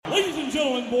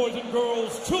gentlemen, boys and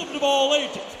girls, children of all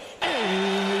ages.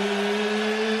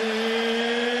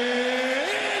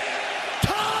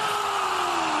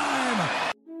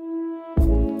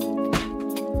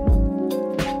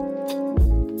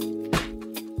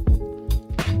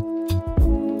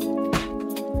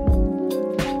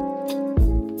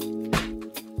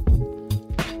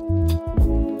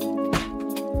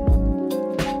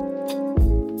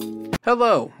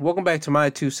 Hello, welcome back to my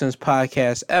 2 Cents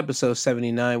Podcast, episode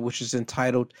 79, which is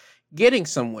entitled Getting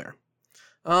Somewhere.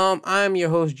 I'm your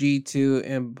host, G2,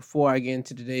 and before I get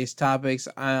into today's topics,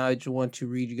 I just want to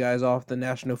read you guys off the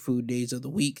National Food Days of the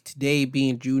week. Today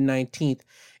being June 19th,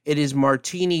 it is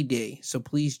Martini Day, so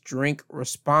please drink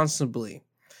responsibly.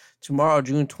 Tomorrow,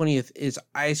 June 20th, is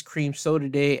Ice Cream Soda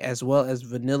Day as well as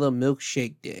Vanilla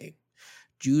Milkshake Day.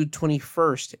 June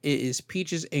 21st, it is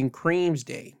Peaches and Creams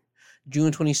Day.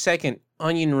 June 22nd,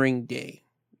 Onion Ring Day.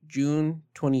 June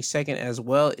 22nd as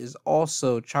well is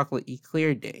also Chocolate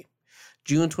Eclair Day.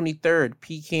 June 23rd,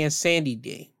 Pecan Sandy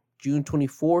Day. June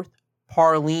 24th,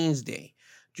 Parlene's Day.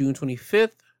 June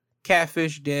 25th,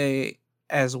 Catfish Day,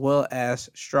 as well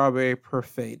as Strawberry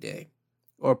Parfait Day.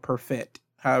 Or Parfait,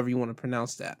 however you want to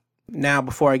pronounce that. Now,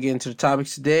 before I get into the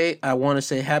topics today, I want to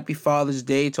say Happy Father's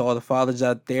Day to all the fathers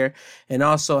out there. And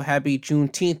also Happy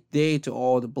Juneteenth Day to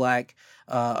all the Black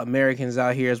Americans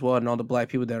out here as well, and all the Black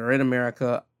people that are in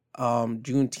America.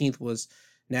 Juneteenth was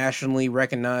nationally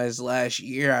recognized last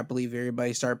year. I believe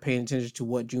everybody started paying attention to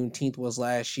what Juneteenth was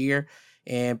last year,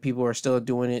 and people are still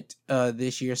doing it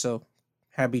this year. So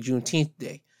happy Juneteenth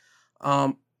Day.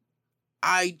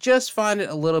 I just find it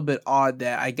a little bit odd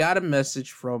that I got a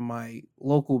message from my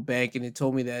local bank, and it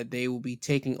told me that they will be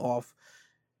taking off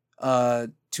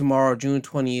tomorrow, June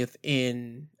 20th,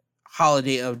 in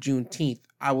holiday of Juneteenth.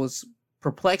 I was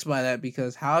perplexed by that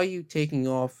because how are you taking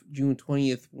off June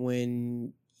 20th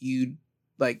when you,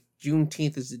 like,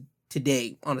 Juneteenth is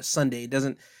today on a Sunday? It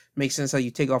doesn't make sense how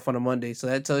you take off on a Monday. So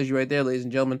that tells you right there, ladies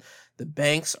and gentlemen, the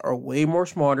banks are way more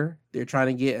smarter. They're trying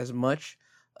to get as much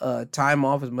time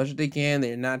off as much as they can.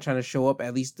 They're not trying to show up.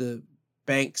 At least the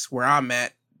banks where I'm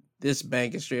at, this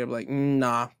bank is straight up like,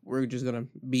 nah, we're just going to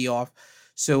be off.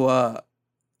 So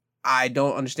I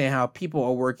don't understand how people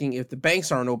are working. If the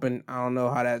banks aren't open, I don't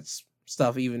know how that's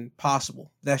stuff even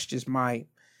possible. That's just my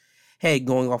head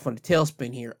going off on the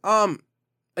tailspin here.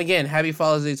 Again, happy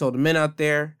Father's Day to all the men out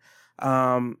there.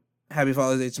 Happy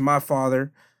Father's Day to my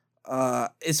father.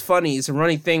 It's funny, it's a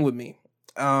running thing with me.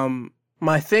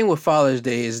 My thing with Father's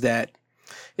Day is that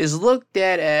it's looked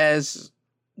at as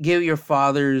give your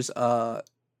fathers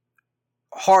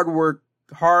hardware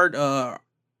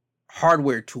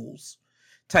tools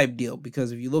type deal,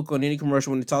 because if you look on any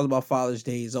commercial when it talks about Father's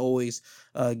Day, it's always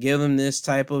give them this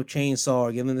type of chainsaw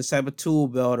or give them this type of tool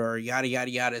belt or yada yada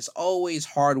yada. It's always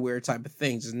hardware type of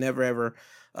things. It's never ever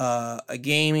a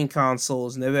gaming console.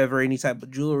 It's never ever any type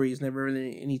of jewelry. It's never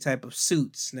any type of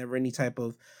suits. Never any type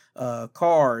of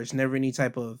cars. Never any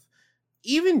type of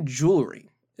even jewelry.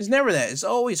 It's never that. It's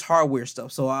always hardware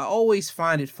stuff. So I always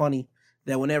find it funny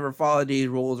that whenever Father's Day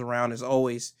rolls around, it's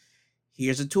always,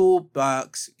 here's a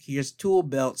toolbox, here's tool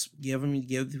belts, give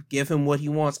him what he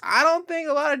wants. I don't think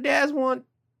a lot of dads want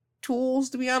tools,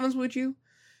 to be honest with you.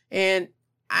 And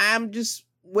I'm just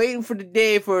waiting for the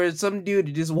day for some dude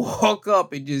to just walk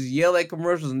up and just yell at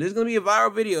commercials. And there's going to be a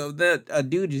viral video of that a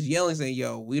dude just yelling saying,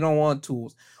 yo, we don't want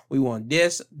tools. We want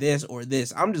this, this, or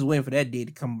this. I'm just waiting for that day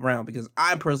to come around because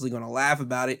I'm personally going to laugh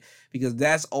about it, because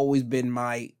that's always been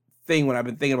my thing when I've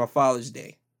been thinking about Father's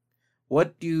Day.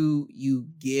 What do you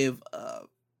give a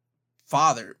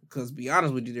father? Because to be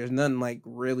honest with you, there's nothing like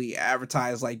really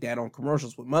advertised like that on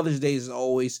commercials. With Mother's Day is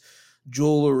always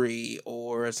jewelry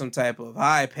or some type of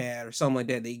iPad or something like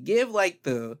that. They give like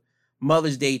the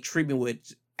Mother's Day treatment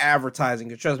with advertising.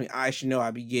 Because trust me, I should know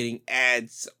I'd be getting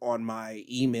ads on my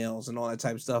emails and all that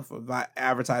type of stuff about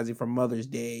advertising for Mother's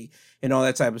Day and all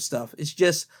that type of stuff. It's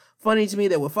just funny to me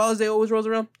that when Father's Day always rolls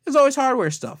around, it's always hardware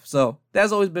stuff. So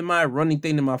that's always been my running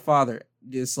thing to my father.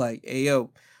 Just like, hey, yo,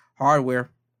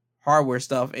 hardware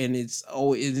stuff. And it's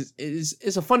always,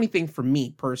 it's a funny thing for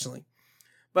me personally.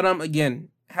 But again,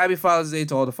 happy Father's Day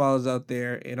to all the fathers out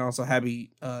there, and also happy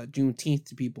Juneteenth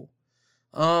to people.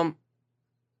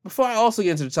 Before I also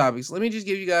get into the topics, let me just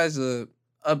give you guys a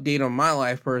update on my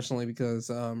life personally, because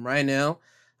right now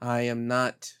I am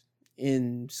not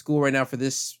in school right now for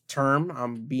this term.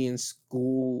 I'm be in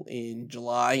school in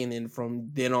July, and then from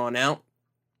then on out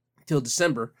till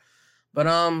December. But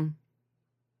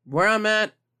where I'm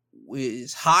at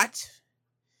is hot.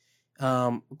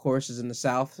 Of course, is in the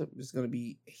South. It's going to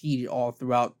be heated all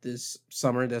throughout this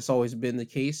summer. That's always been the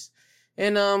case.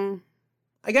 And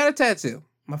I got a tattoo.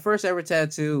 My first ever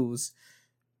tattoo was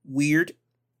weird.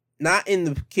 Not in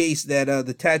the case that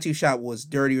the tattoo shop was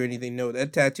dirty or anything. No,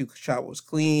 that tattoo shop was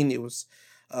clean. It was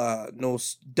no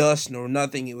dust, no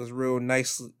nothing. It was real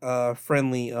nice,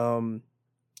 friendly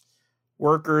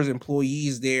workers,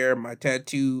 employees there. My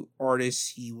tattoo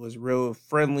artist, he was real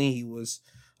friendly. He was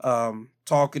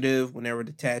talkative whenever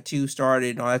the tattoo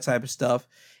started and all that type of stuff.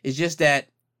 It's just that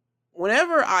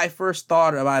whenever I first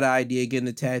thought about the idea of getting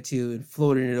a tattoo and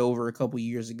floating it over a couple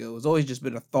years ago, it's always just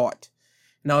been a thought.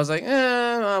 And I was like,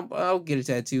 I'll get a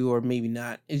tattoo or maybe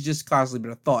not. It's just constantly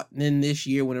been a thought. And then this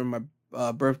year, whenever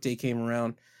my birthday came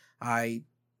around, I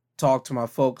talked to my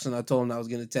folks and I told them I was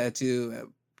getting a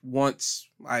tattoo. Once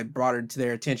I brought it to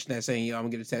their attention that saying, I'm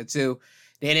going to get a tattoo.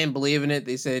 They didn't believe in it.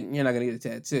 They said, you're not going to get a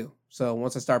tattoo. So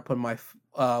once I start putting my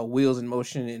wheels in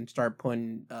motion and start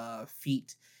putting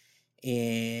feet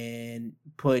and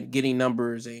getting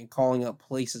numbers and calling up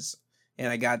places,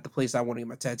 and I got the place I want to get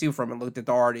my tattoo from and looked at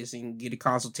the artist and get a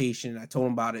consultation. And I told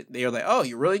them about it. They were like, oh,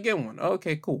 you're really getting one?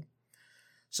 Okay, cool.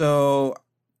 So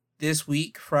this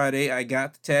week, Friday, I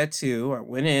got the tattoo. I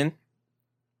went in,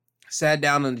 sat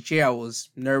down on the chair. I was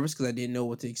nervous because I didn't know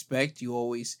what to expect. You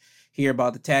always hear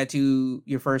about the tattoo.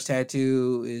 Your first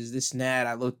tattoo is this and that.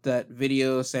 I looked at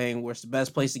videos saying where's the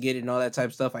best place to get it and all that type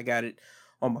of stuff. I got it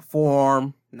on my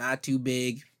forearm, not too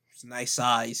big. It's a nice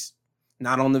size,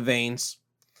 not on the veins.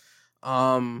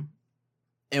 And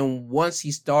once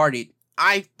he started,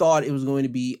 I thought it was going to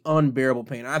be unbearable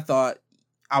pain. I thought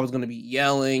I was going to be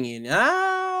yelling and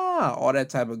all that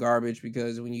type of garbage,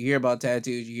 because when you hear about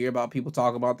tattoos, you hear about people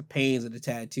talking about the pains of the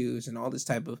tattoos and all this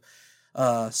type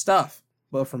of stuff.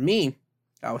 But for me,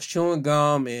 I was chewing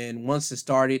gum, and once it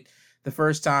started, the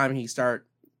first time he started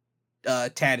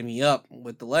tatting me up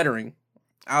with the lettering,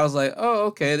 I was like, oh,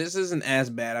 okay, this isn't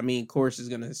as bad. I mean, of course, it's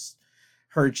going to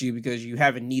hurt you because you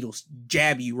have a needle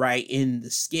jab you right in the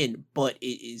skin, but it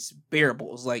is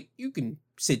bearable. It's like you can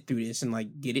sit through this and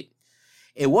like get it.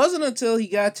 It wasn't until he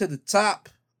got to the top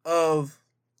of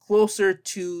closer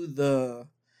to the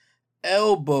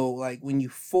elbow, like when you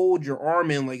fold your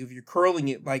arm in, like if you're curling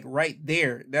it like right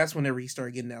there, that's whenever he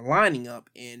started getting that lining up.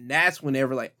 And that's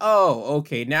whenever like, oh,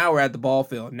 okay, now we're at the ball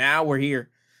field. Now we're here.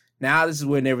 Now this is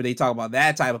whenever they talk about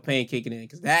that type of pain kicking in,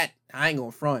 because that, I ain't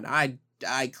gonna front. I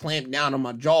clamped down on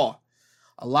my jaw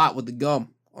a lot with the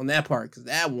gum on that part, because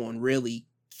that one really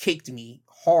kicked me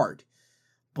hard.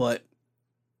 But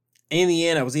in the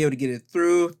end, I was able to get it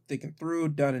through, thick and through,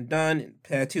 done and done. And the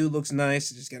tattoo looks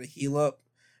nice. I just got to heal up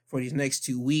for these next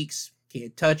 2 weeks.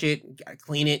 Can't touch it. Got to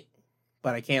clean it.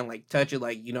 But I can't like touch it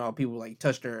like, you know, how people like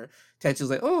touch their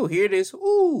tattoos like, oh, here it is.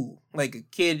 Ooh, like a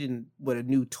kid with a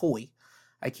new toy.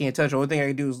 I can't touch it. The only thing I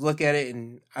can do is look at it.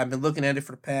 And I've been looking at it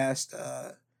for the past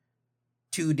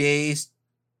 2 days,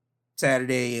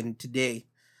 Saturday and today.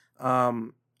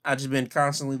 I've just been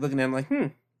constantly looking at it like,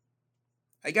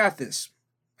 I got this.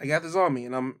 I got this on me,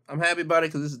 and I'm happy about it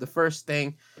because this is the first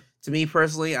thing, to me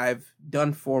personally, I've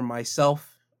done for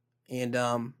myself, and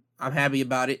I'm happy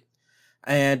about it.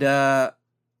 And at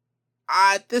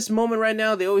this moment right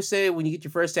now, they always say when you get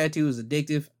your first tattoo is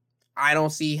addictive. I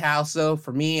don't see how so.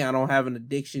 For me, I don't have an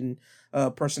addiction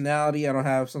personality. I don't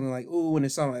have something like, ooh, when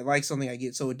it's something I like something, I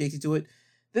get so addicted to it.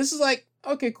 This is like,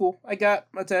 okay, cool. I got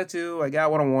my tattoo. I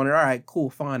got what I wanted. All right, cool,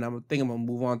 fine. I'm gonna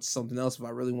move on to something else. If I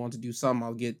really want to do something,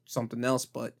 I'll get something else.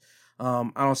 But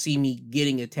I don't see me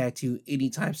getting a tattoo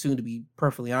anytime soon, to be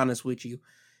perfectly honest with you.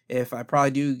 If I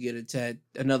probably do get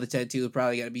another tattoo, it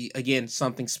probably got to be, again,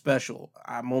 something special.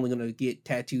 I'm only going to get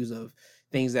tattoos of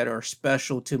things that are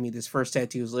special to me. This first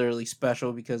tattoo is literally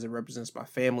special because it represents my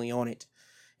family on it.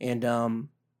 And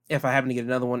if I happen to get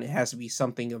another one, it has to be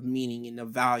something of meaning and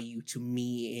of value to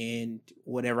me and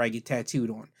whatever I get tattooed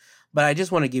on. But I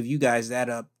just want to give you guys that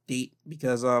update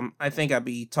because I think I'd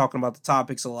be talking about the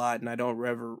topics a lot, and I don't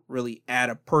ever really add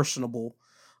a personable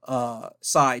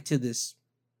side to this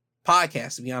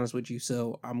podcast, to be honest with you.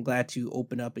 So I'm glad to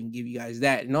open up and give you guys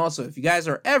that. And also, if you guys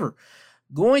are ever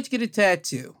going to get a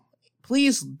tattoo,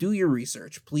 please do your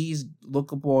research. Please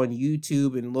look up on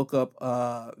YouTube and look up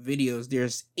videos.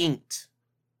 There's inked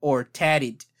or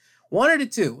tatted. One of the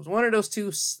two. It's one of those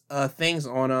two things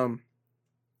on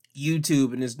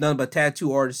YouTube, and it's none but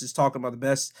tattoo artists talking about the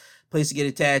best place to get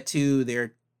a tattoo,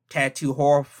 their tattoo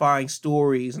horrifying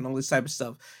stories, and all this type of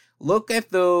stuff. Look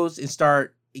at those and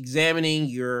start examining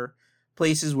your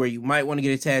places where you might want to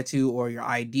get a tattoo, or your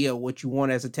idea of what you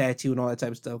want as a tattoo and all that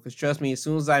type of stuff. Because trust me, as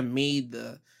soon as I made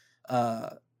the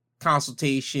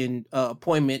consultation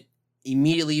appointment,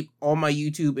 immediately on my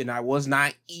YouTube, and I was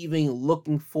not even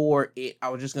looking for it. I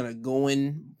was just gonna go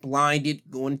in blinded,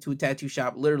 go into a tattoo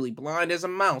shop, literally blind as a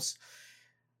mouse.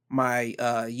 my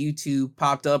YouTube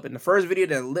popped up, and the first video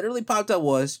that literally popped up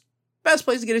was best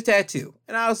place to get a tattoo.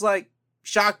 And I was like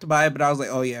shocked by it, but I was like,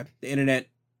 oh yeah, the internet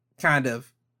kind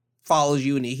of follows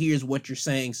you and it hears what you're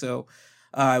saying. So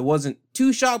I wasn't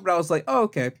too shocked, but I was like, oh,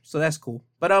 okay, so that's cool.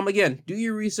 But again, do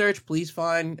your research. Please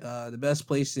find the best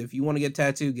place. If you want to get a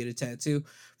tattoo, get a tattoo.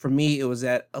 For me, it was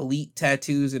at Elite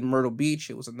Tattoos in Myrtle Beach.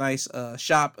 It was a nice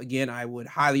shop. Again, I would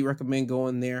highly recommend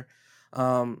going there.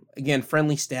 Again,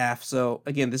 friendly staff. So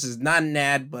again, this is not an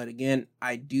ad, but again,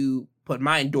 I do put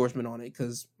my endorsement on it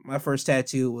because my first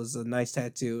tattoo was a nice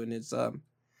tattoo, and it's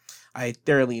I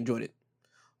thoroughly enjoyed it.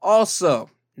 Also,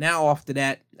 now off to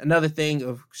that, another thing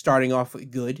of starting off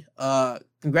with good.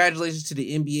 Congratulations to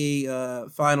the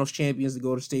NBA Finals champions, the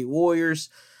Golden State Warriors.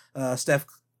 Steph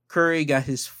Curry got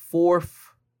his 4th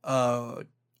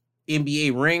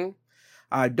NBA ring.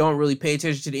 I don't really pay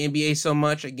attention to the NBA so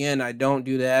much. Again, I don't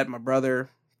do that. My brother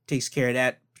takes care of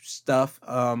that stuff.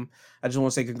 I just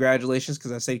want to say congratulations,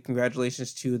 because I say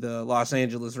congratulations to the Los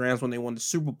Angeles Rams when they won the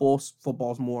Super Bowl.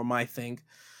 Football's more my thing.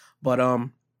 But I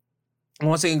want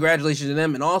to say congratulations to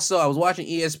them. And also, I was watching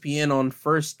ESPN on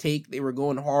First Take. They were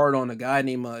going hard on a guy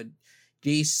named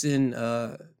Jason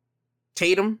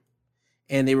Tatum.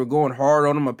 And they were going hard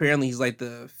on him. Apparently, he's like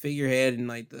the figurehead and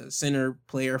like the center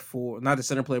player for, not the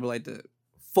center player, but like the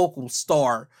focal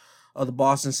star of the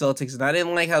Boston Celtics. And I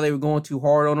didn't like how they were going too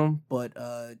hard on him. But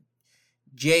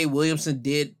Jay Williamson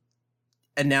did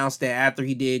announce that after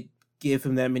he did give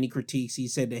him that many critiques, he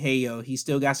said that, hey, yo, he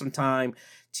still got some time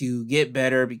to get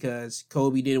better, because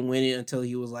Kobe didn't win it until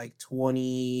he was like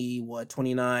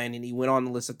 29, and he went on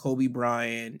the list of Kobe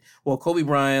Bryant,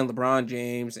 LeBron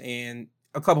James, and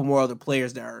a couple more other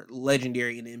players that are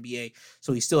legendary in the NBA.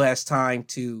 So he still has time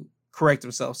to correct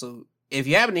himself. So if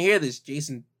you happen to hear this,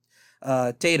 Jason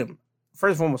Tatum,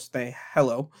 first and foremost, say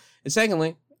hello, and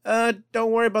secondly,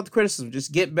 don't worry about the criticism.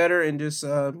 Just get better and just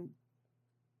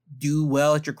do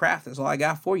well at your craft. That's all I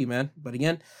got for you, man. But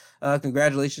again,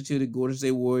 congratulations to the Golden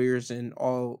State Warriors and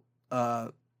all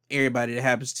everybody that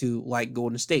happens to like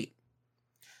Golden State.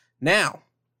 Now,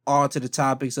 on to the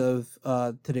topics of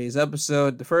today's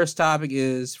episode. The first topic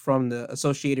is from the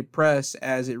Associated Press,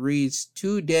 as it reads,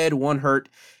 2 dead, 1 hurt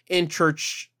in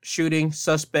church shooting.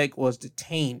 Suspect was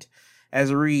detained. As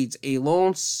it reads, a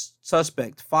lone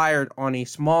suspect fired on a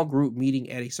small group meeting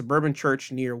at a suburban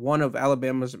church near one of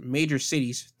Alabama's major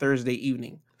cities Thursday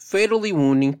evening, fatally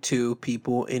wounding 2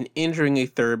 people and injuring a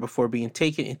third before being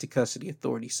taken into custody,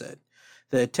 authorities said.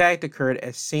 The attack occurred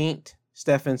at St.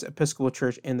 Stephen's Episcopal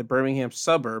Church in the Birmingham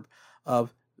suburb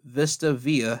of Vista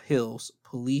Via Hills,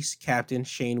 Police Captain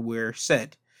Shane Ware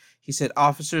said. He said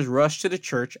officers rushed to the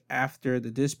church after the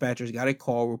dispatchers got a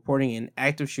call reporting an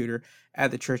active shooter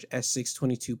at the church at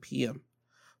 6:22 p.m.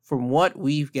 From what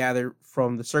we've gathered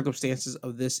from the circumstances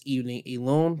of this evening, a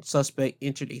lone suspect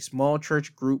entered a small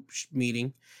church group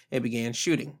meeting and began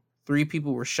shooting. 3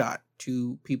 people were shot.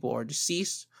 2 people are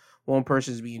deceased. 1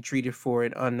 person is being treated for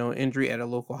an unknown injury at a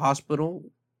local hospital,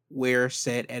 Ware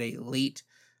said at a late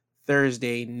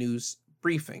Thursday news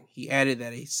briefing. He added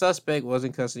that a suspect was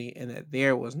in custody and that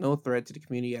there was no threat to the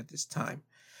community at this time.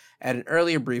 At an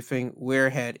earlier briefing, Ware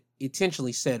had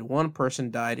intentionally said 1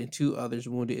 person died and 2 others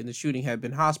wounded in the shooting had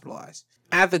been hospitalized.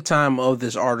 At the time of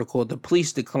this article, the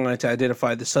police declined to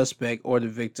identify the suspect or the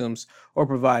victims or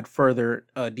provide further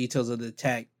details of the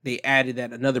attack. They added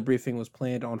that another briefing was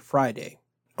planned on Friday.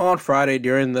 On Friday,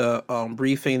 during the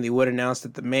briefing, they would announce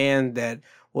that the man that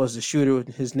was the shooter,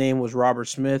 his name was Robert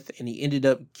Smith, and he ended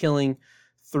up killing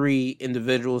 3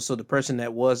 individuals. So the person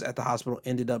that was at the hospital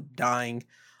ended up dying.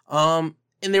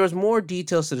 And there was more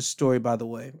details to the story, by the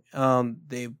way.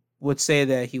 They would say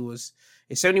that he was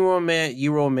a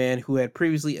 71-year-old man who had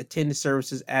previously attended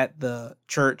services at the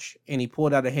church, and he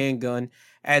pulled out a handgun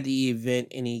at the event,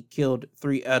 and he killed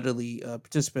 3 elderly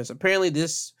participants. Apparently,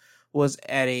 this was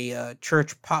at a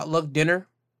church potluck dinner.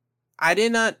 I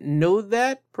did not know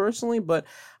that personally, but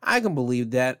I can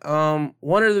believe that.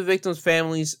 One of the victims'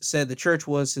 families said the church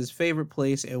was his favorite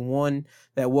place and one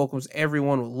that welcomes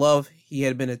everyone with love. He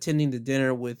had been attending the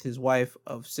dinner with his wife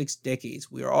of 6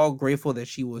 decades. We are all grateful that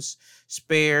she was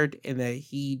spared and that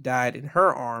he died in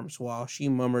her arms while she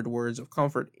murmured words of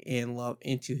comfort and love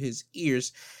into his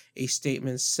ears, a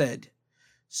statement said.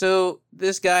 So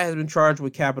this guy has been charged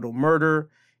with capital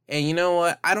murder. And you know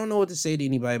what? I don't know what to say to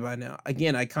anybody by now.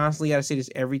 Again, I constantly got to say this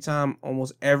every time,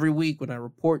 almost every week when I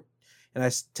report and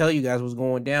I tell you guys what's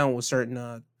going down with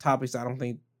certain topics I don't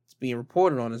think it's being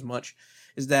reported on as much,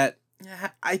 is that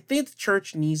I think the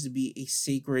church needs to be a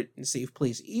sacred and safe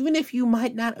place. Even if you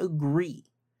might not agree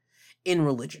in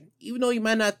religion, even though you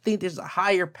might not think there's a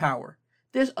higher power,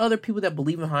 there's other people that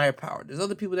believe in higher power. There's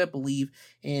other people that believe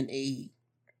in a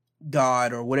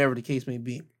God or whatever the case may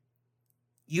be.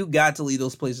 You got to leave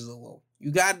those places alone.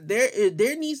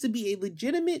 There needs to be a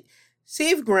legitimate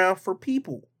safe ground for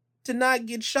people to not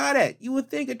get shot at. You would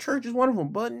think a church is one of them,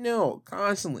 but no,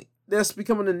 constantly. That's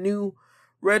becoming a new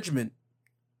regimen.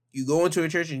 You go into a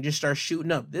church and just start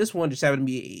shooting up. This one just happened to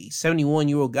be a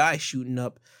 71-year-old guy shooting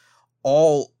up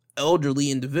all elderly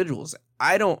individuals.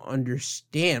 I don't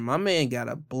understand. My man got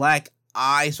a black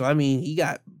eye, so I mean, he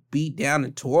got beat down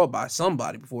and tore up by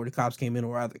somebody before the cops came in,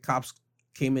 or rather the cops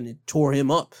came in and tore him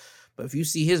up. But if you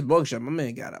see his mugshot, my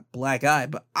man got a black eye.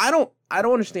 But I don't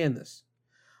understand this.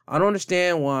 I don't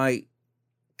understand why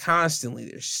constantly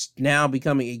there's now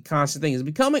becoming a constant thing. It's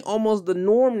becoming almost the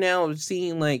norm now of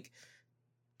seeing like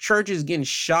churches getting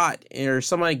shot or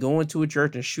somebody going to a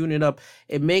church and shooting it up.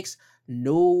 It makes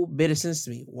no bit of sense to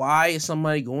me. Why is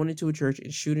somebody going into a church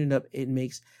and shooting it up? It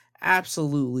makes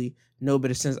absolutely no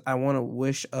bit of sense. I want to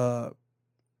wish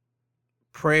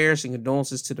prayers and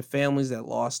condolences to the families that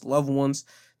lost loved ones.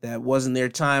 That wasn't their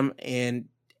time, and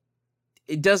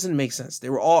it doesn't make sense. They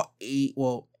were all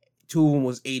two of them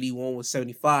was 80, one was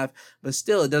 75, but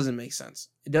still, it doesn't make sense.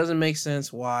 It doesn't make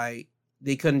sense why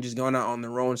they couldn't just go out on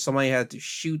their own. Somebody had to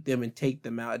shoot them and take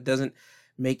them out. It doesn't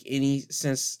make any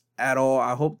sense at all.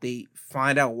 I hope they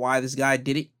find out why this guy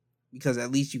did it, because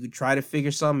at least you could try to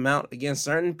figure something out. Again,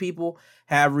 certain people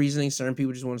have reasoning. Certain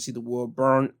people just want to see the world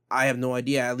burn. I have no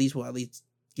idea. At least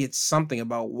get something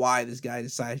about why this guy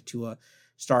decided to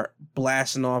start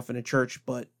blasting off in a church.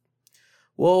 But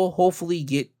we'll hopefully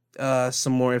get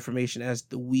some more information as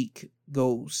the week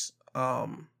goes.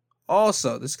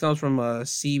 Also, this comes from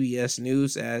CBS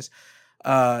News. As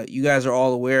you guys are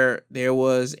all aware, there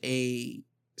was a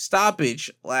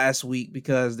stoppage last week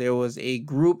because there was a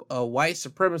group of white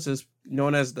supremacists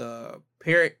known as the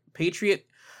Patriot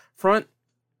Front,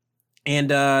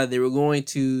 and they were going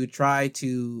to try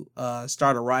to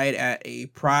start a riot at a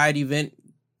Pride event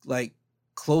like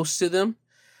close to them.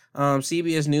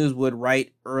 CBS News would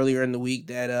write earlier in the week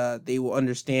that they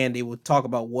will talk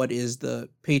about what is the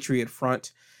Patriot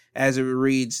Front. As it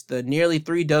reads, the nearly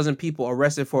 36 people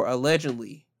arrested for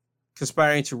allegedly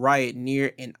conspiring to riot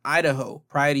near an Idaho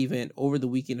Pride event over the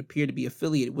weekend appear to be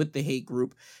affiliated with the hate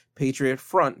group Patriot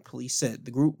Front, police said.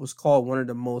 The group was called one of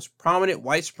the most prominent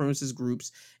white supremacist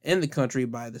groups in the country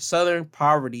by the Southern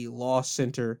Poverty Law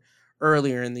Center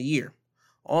earlier in the year.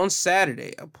 On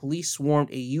Saturday, a police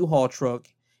swarmed a U-Haul truck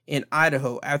in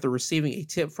Idaho after receiving a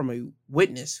tip from a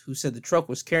witness who said the truck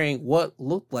was carrying what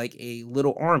looked like a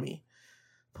little army.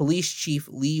 Police Chief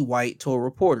Lee White told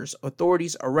reporters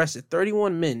authorities arrested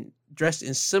 31 men dressed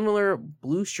in similar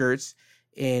blue shirts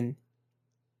and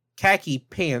khaki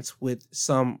pants, with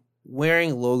some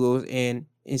wearing logos and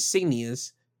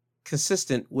insignias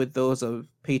consistent with those of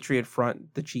Patriot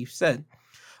Front, the chief said.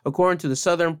 According to the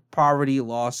Southern Poverty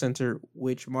Law Center,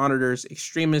 which monitors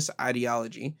extremist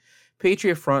ideology,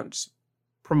 Patriot Front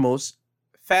promotes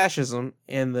fascism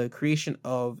and the creation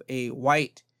of a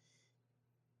white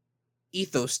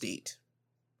ethno state.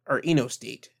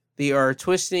 They are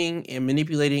twisting and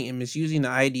manipulating and misusing the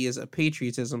ideas of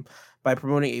patriotism by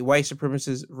promoting a white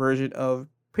supremacist version of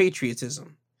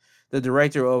patriotism. The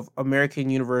director of American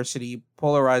University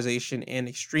Polarization and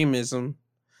Extremism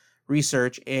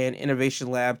Research and Innovation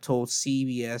Lab told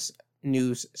CBS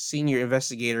News senior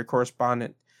investigator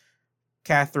correspondent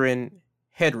Catherine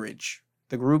Hedridge.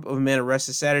 The group of men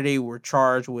arrested Saturday were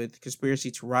charged with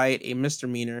conspiracy to riot, a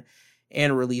misdemeanor,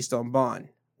 and released on bond.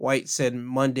 White said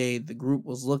Monday the group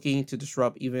was looking to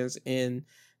disrupt events in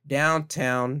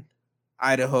downtown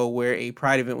Idaho where a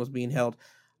pride event was being held.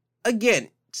 Again,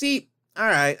 see, all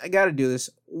right, I got to do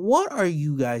this. What are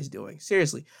you guys doing?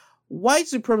 Seriously, white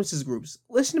supremacist groups,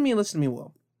 listen to me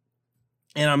well.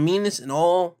 And I mean this in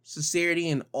all sincerity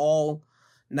and all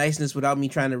niceness without me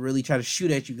trying to shoot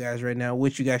at you guys right now,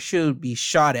 which you guys should be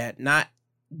shot at, not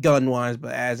gun-wise,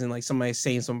 but as in like somebody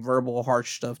saying some verbal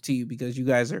harsh stuff to you, because you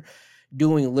guys are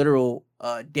doing literal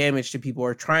damage to people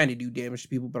or trying to do damage to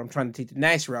people, but I'm trying to take the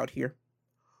nice route here.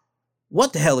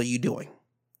 What the hell are you doing?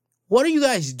 What are you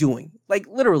guys doing? Like,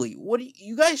 literally,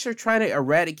 you guys are trying to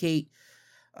eradicate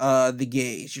the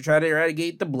gays. You're trying to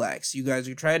eradicate the blacks. You guys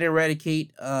are trying to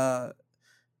eradicate the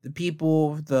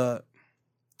people, the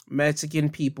Mexican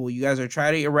people. You guys are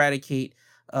trying to eradicate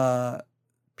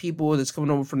people that's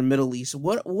coming over from the Middle East.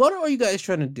 What are you guys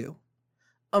trying to do?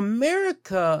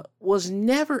 America was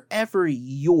never ever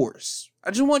yours.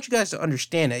 I just want you guys to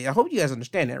understand that. I hope you guys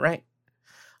understand that, right?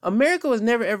 America was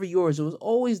never ever yours. It was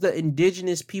always the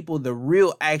indigenous people, the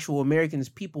real actual Americans,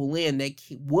 people land that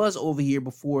was over here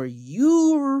before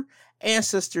your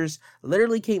ancestors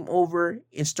literally came over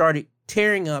and started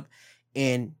tearing up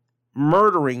and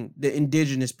murdering the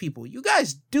indigenous people. You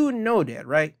guys do know that,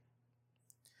 right?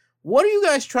 What are you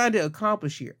guys trying to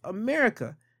accomplish here?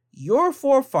 America, your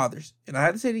forefathers, and I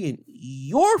have to say it again,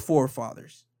 your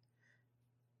forefathers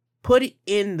put it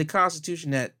in the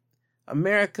Constitution that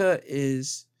America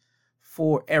is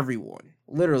for everyone.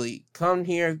 Literally, come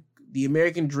here, the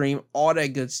American dream, all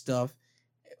that good stuff.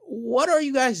 What are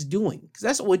you guys doing? Because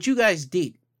that's what you guys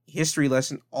did. History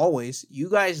lesson always. You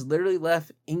guys literally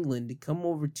left England to come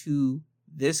over to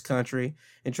this country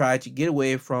and try to get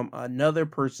away from another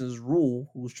person's rule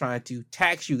who's trying to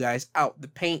tax you guys out the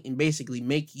paint and basically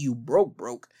make you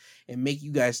broke and make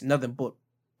you guys nothing but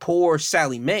poor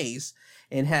Sally Mays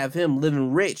and have him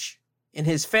living rich and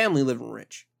his family living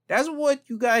rich. That's what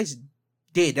you guys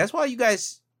did. That's why you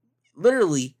guys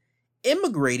literally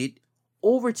immigrated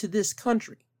over to this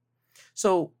country.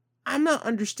 So I'm not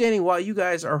understanding why you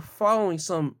guys are following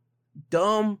some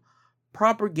dumb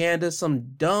propaganda,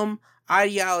 some dumb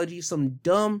ideology, some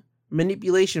dumb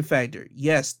manipulation factor.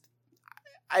 Yes,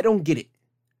 I don't get it.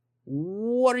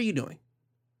 What are you doing?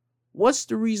 What's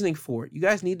the reasoning for it? You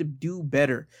guys need to do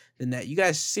better than that. You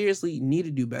guys seriously need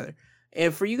to do better.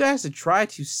 And for you guys to try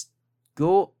to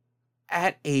go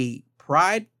at a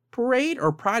pride parade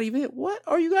or pride event, what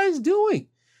are you guys doing?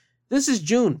 This is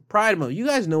June, Pride Month. You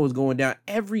guys know what's going down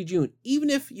every June. Even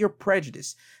if you're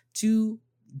prejudiced to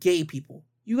gay people,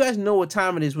 you guys know what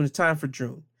time it is when it's time for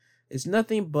June. It's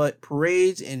nothing but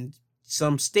parades, and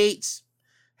some states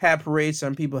have parades.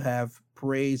 Some people have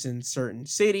parades in certain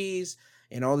cities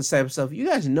and all this type of stuff. You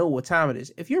guys know what time it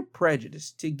is. If you're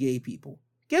prejudiced to gay people,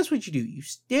 guess what you do? You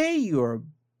stay your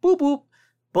boop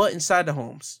butt inside the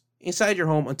homes, inside your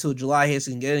home until July hits,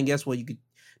 and guess what? You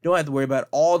don't have to worry about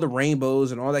all the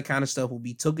rainbows and all that kind of stuff will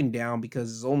be taken down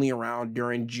because it's only around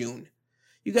during June.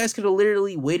 You guys could have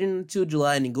literally waited until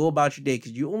July and then go about your day,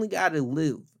 because you only got to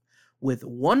live with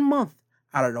 1 month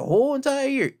out of the whole entire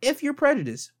year if you're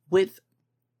prejudiced with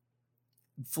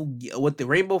the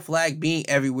rainbow flag being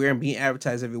everywhere and being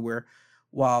advertised everywhere,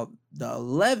 while the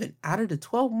 11 out of the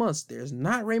 12 months there's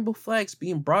not rainbow flags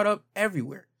being brought up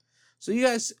everywhere. So you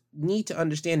guys need to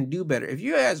understand and do better. If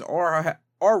you guys are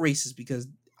racist, because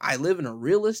I live in a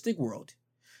realistic world,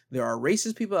 there are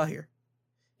racist people out here.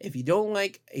 If you don't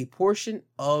like a portion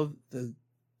of the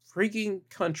freaking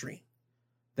country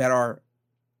that are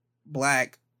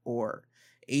black or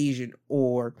Asian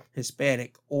or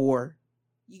Hispanic, or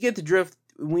you get the drift,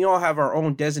 we all have our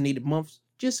own designated months.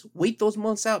 Just wait those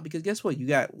months out, because guess what? You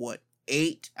got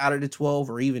 8 out of the 12,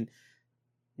 or even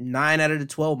 9 out of the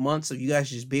 12 months of you guys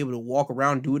just be able to walk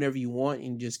around, do whatever you want,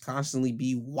 and just constantly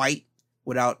be white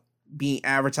without being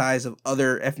advertised of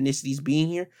other ethnicities being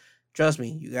here. Trust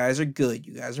me, you guys are good.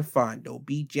 You guys are fine. Don't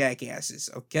be jackasses,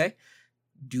 okay?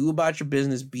 Do about your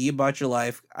business. Be about your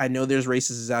life. I know there's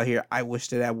racists out here. I wish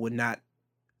that would not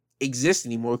exist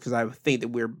anymore, because I think that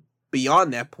we're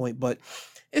beyond that point, but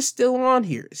it's still on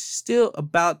here. It's still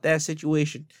about that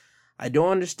situation. I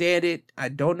don't understand it. I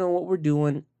don't know what we're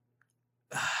doing.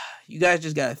 You guys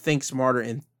just got to think smarter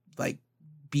and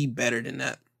be better than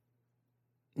that.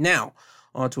 Now,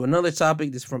 on to another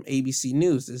topic. This is from ABC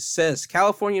News. It says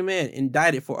California man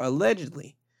indicted for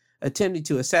allegedly attempting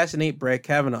to assassinate Brett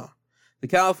Kavanaugh. The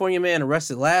California man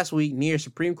arrested last week near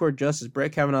Supreme Court Justice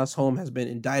Brett Kavanaugh's home has been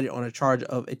indicted on a charge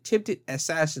of attempted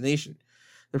assassination.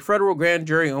 The federal grand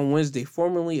jury on Wednesday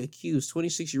formally accused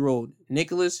 26-year-old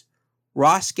Nicholas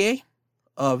Roske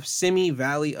of Simi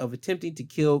Valley of attempting to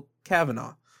kill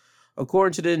Kavanaugh.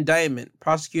 According to the indictment,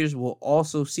 prosecutors will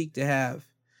also seek to have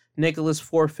Nicholas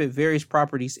forfeit various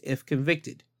properties if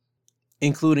convicted,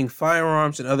 including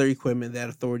firearms and other equipment that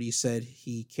authorities said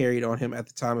he carried on him at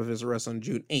the time of his arrest on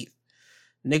June 8th.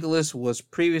 Nicholas was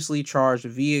previously charged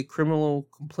via criminal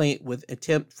complaint with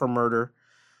attempt for murder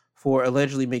for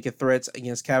allegedly making threats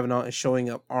against Kavanaugh and showing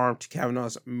up armed to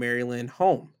Kavanaugh's Maryland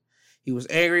home. He was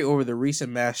angry over the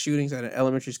recent mass shootings at an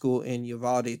elementary school in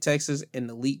Uvalde, Texas, and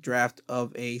the leaked draft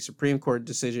of a Supreme Court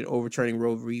decision overturning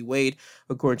Roe v. Wade,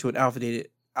 according to an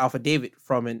affidavit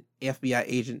from an FBI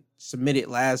agent submitted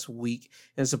last week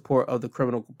in support of the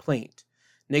criminal complaint.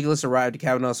 Nicholas arrived at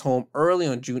Kavanaugh's home early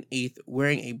on June 8th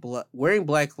wearing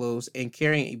black clothes and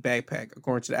carrying a backpack,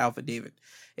 according to the affidavit.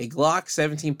 A Glock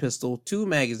 17 pistol, 2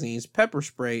 magazines, pepper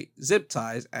spray, zip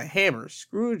ties, a hammer,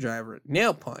 screwdriver,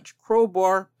 nail punch,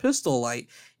 crowbar, pistol light,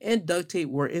 and duct tape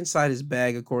were inside his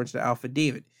bag, according to the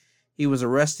affidavit. He was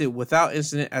arrested without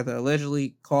incident after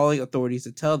allegedly calling authorities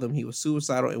to tell them he was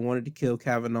suicidal and wanted to kill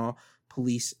Kavanaugh,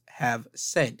 police have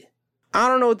said. I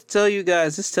don't know what to tell you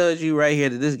guys. This tells you right here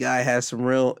that this guy has some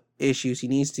real issues. He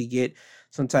needs to get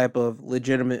some type of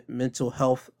legitimate mental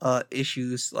health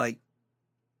issues, like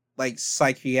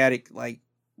psychiatric, like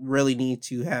really need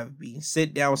to have been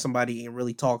sit down with somebody and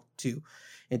really talk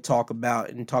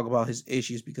about his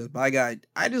issues. Because by God,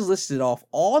 I just listed off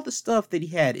all the stuff that he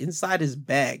had inside his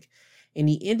bag, and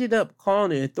he ended up calling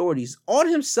the authorities on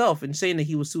himself and saying that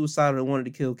he was suicidal and wanted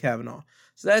to kill Kavanaugh.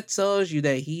 So that tells you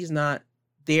that he's not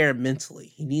there mentally.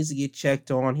 He needs to get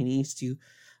checked on. He needs to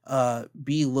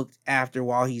be looked after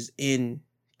while he's in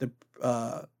the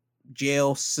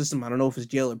jail system. I don't know if it's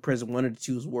jail or prison. One of the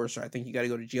two is worse. I think you got to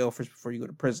go to jail first before you go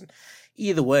to prison.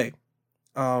 Either way,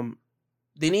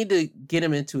 they need to get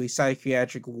him into a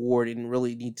psychiatric ward and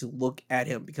really need to look at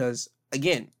him, because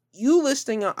again, I'm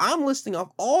listing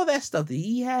off all that stuff that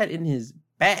he had in his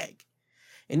bag,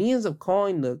 and he ends up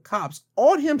calling the cops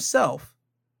on himself,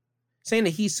 saying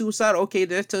that he's suicidal. Okay,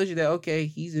 that tells you that, okay,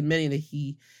 he's admitting that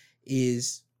he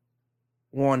is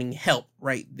wanting help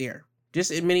right there.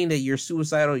 Just admitting that you're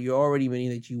suicidal, you're already admitting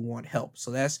that you want help.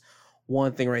 So that's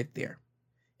one thing right there.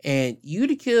 And you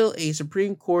to kill a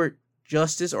Supreme Court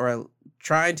justice, or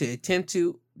trying to attempt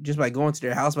to, just by going to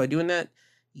their house, by doing that,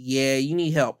 yeah, you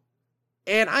need help.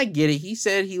 And I get it. He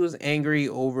said he was angry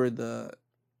over the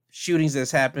shootings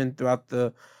that's happened throughout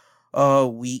the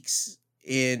weeks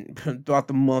and throughout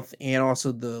the month, and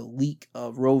also the leak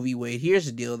of Roe v. Wade. Here's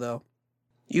the deal, though.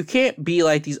 You can't be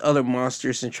like these other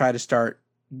monsters and try to start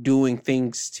doing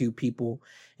things to people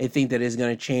and think that it's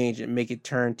going to change and make it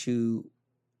turn to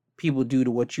people do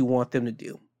to what you want them to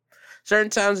do. Certain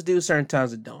times do, certain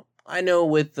times it don't. I know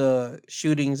with the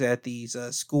shootings at these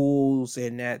schools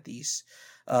and at these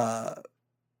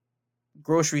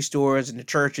grocery stores and the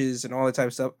churches and all that type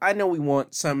of stuff, I know we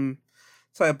want some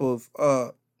type of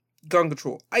gun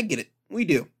control. I get it. We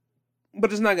do.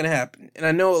 But it's not going to happen. And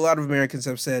I know a lot of Americans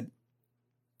have said,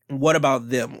 what about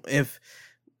them? If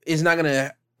it's not going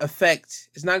to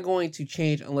it's not going to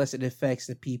change unless it affects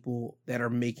the people that are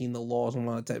making the laws and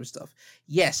all that type of stuff.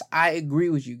 Yes, I agree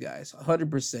with you guys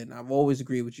 100%. I've always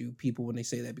agreed with you people when they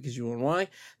say that, because you know why?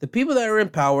 The people that are in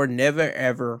power never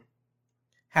ever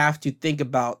have to think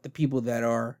about the people that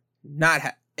are not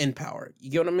in power. You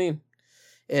get what I mean?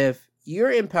 If you're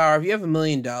in power, if you have $1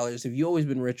 million, if you've always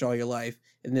been rich all your life,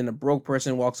 and then a broke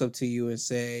person walks up to you and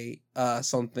say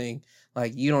something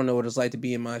like, you don't know what it's like to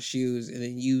be in my shoes, and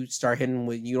then you start hitting them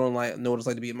with, you don't know what it's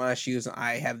like to be in my shoes, and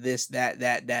I have this,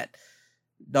 that.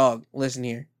 Dog, listen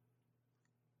here.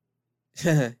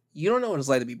 You don't know what it's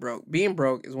like to be broke. Being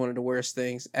broke is one of the worst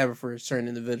things ever for certain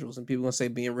individuals, and people gonna say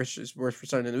being rich is worse for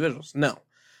certain individuals. No.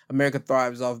 America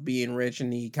thrives off being rich in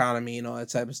the economy and all that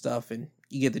type of stuff, and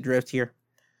you get the drift here.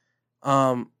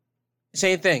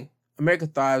 Same thing. America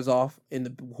thrives off, and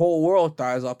the whole world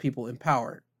thrives off people in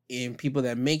power, and people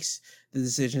that makes the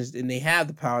decisions, and they have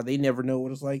the power. They never know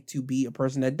what it's like to be a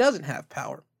person that doesn't have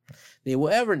power. They will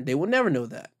never know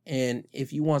that. And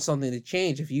if you want something to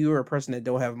change, if you are a person that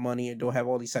don't have money and don't have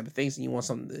all these type of things, and you want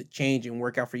something to change and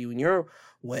work out for you in your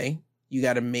way, you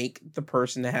got to make the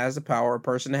person that has the power, a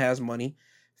person that has money,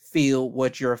 feel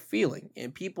what you're feeling.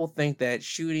 And people think that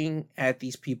shooting at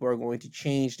these people are going to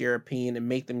change their opinion and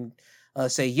make them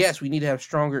say, yes, we need to have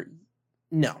stronger.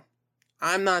 No,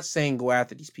 I'm not saying go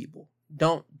after these people.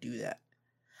 Don't do that.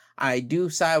 I do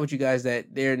side with you guys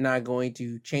that they're not going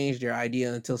to change their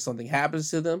idea until something happens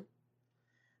to them.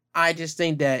 I just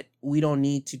think that we don't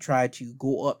need to try to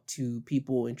go up to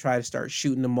people and try to start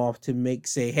shooting them off to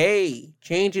say, hey,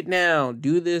 change it now,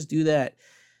 do this, do that.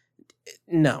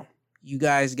 No, you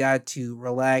guys got to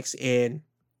relax and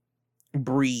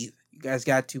breathe. You guys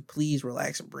got to please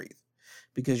relax and breathe.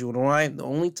 Because you know why? The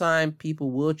only time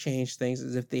people will change things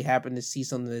is if they happen to see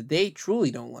something that they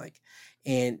truly don't like.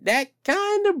 And that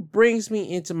kind of brings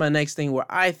me into my next thing, where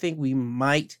I think we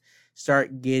might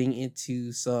start getting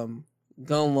into some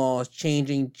gun laws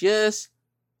changing, just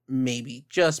maybe.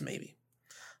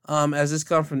 As this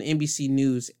comes from the NBC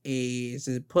News,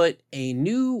 it put a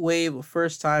new wave of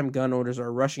first-time gun owners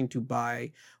are rushing to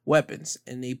buy weapons.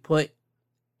 And they put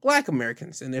Black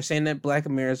Americans, and they're saying that Black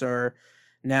Americans are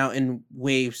now in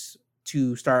waves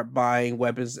to start buying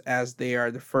weapons, as they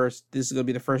are the first. This is going to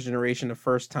be the first generation of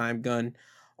first-time gun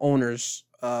owners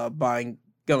buying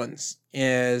guns.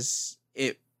 As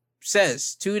it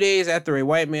says, 2 days after a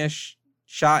white man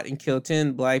shot and killed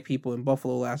 10 Black people in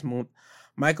Buffalo last month,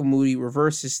 Michael Moody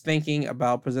reversed his thinking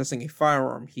about possessing a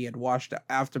firearm. He had watched the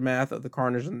aftermath of the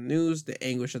carnage on the news, the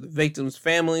anguish of the victims'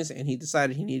 families, and he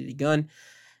decided he needed a gun.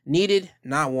 Needed,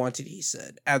 not wanted, he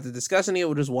said. After discussing it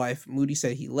with his wife, Moody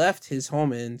said he left his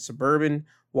home in suburban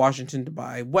Washington to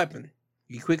buy a weapon.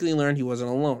 He quickly learned he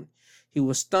wasn't alone. He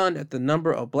was stunned at the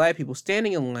number of Black people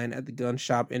standing in line at the gun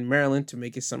shop in Maryland to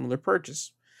make a similar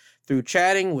purchase. Through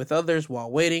chatting with others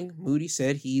while waiting, Moody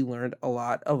said he learned a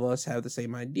lot of us have the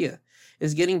same idea.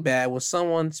 It's getting bad when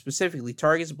someone specifically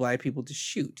targets black people to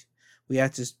shoot. We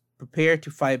have to prepare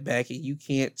to fight back, and you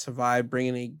can't survive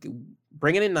bringing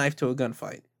a knife to a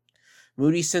gunfight.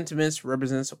 Moody's sentiments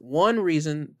represents one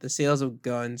reason the sales of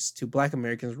guns to black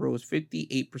Americans rose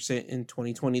 58% in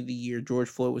 2020, the year George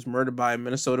Floyd was murdered by a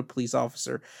Minnesota police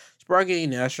officer,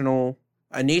 sparking a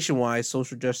nationwide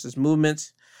social justice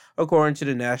movement. According to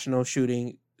the National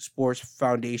Shooting Sports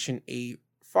Foundation, a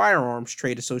firearms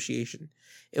trade association,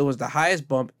 it was the highest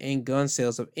bump in gun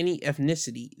sales of any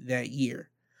ethnicity that year.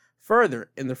 Further,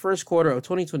 in the first quarter of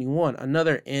 2021,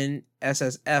 another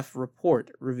NSSF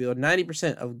report revealed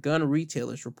 90% of gun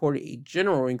retailers reported a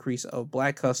general increase of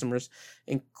black customers,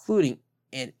 including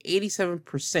an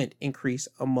 87% increase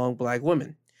among black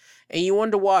women. And you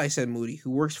wonder why, said Moody,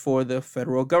 who works for the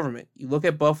federal government. You look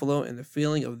at Buffalo and the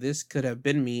feeling of this could have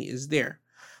been me is there.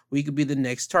 We could be the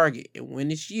next target. And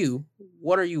when it's you,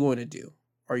 what are you going to do?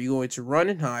 Are you going to run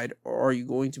and hide, or are you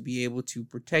going to be able to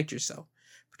protect yourself,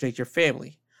 protect your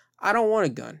family? I don't want a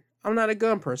gun. I'm not a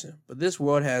gun person, but this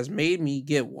world has made me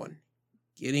get one.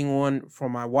 Getting one for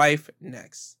my wife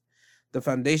next. The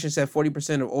foundation said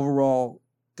 40% of overall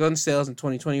gun sales in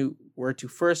 2020 were to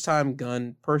first-time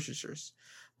gun purchasers.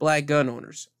 Black gun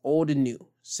owners, old and new,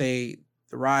 say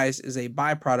the rise is a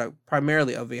byproduct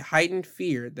primarily of a heightened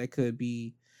fear that could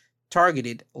be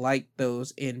targeted like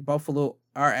those in Buffalo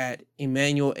are at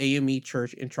Emmanuel AME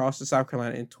Church in Charleston, South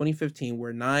Carolina in 2015,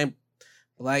 where 9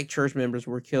 black church members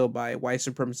were killed by white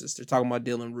supremacists. They're talking about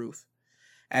Dylann Roof.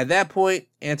 At that point,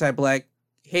 anti-black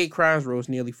hate crimes rose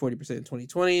nearly 40% in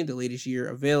 2020, the latest year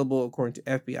available according to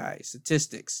FBI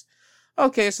statistics.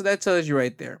 Okay, so that tells you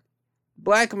right there.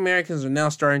 Black Americans are now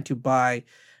starting to buy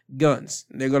guns.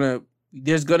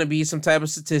 There's gonna be some type of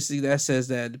statistic that says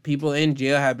that the people in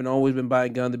jail have always been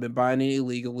buying guns. They've been buying it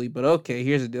illegally. But okay,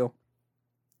 here's the deal.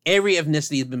 Every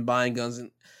ethnicity has been buying guns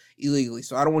illegally,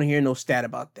 so I don't want to hear no stat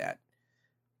about that.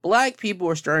 Black people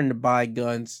are starting to buy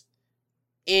guns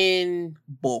in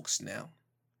bulks now.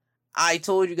 I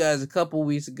told you guys a couple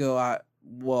weeks ago,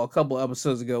 a couple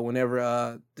episodes ago,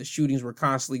 whenever the shootings were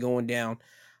constantly going down,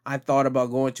 I thought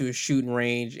about going to a shooting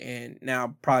range, and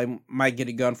now probably might get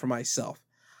a gun for myself.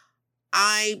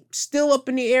 I'm still up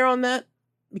in the air on that,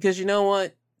 because you know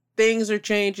what? Things are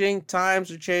changing,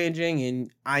 times are changing,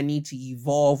 and I need to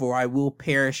evolve or I will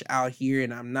perish out here,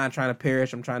 and I'm not trying to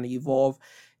perish, I'm trying to evolve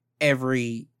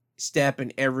every step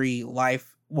and every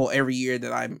year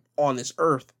that I'm on this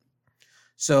earth.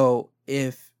 So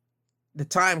if the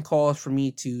time calls for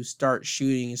me to start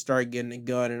shooting and start getting a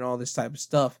gun and all this type of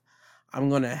stuff, I'm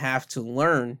going to have to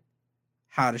learn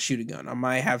how to shoot a gun. I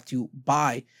might have to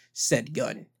buy said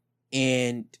gun.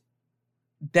 And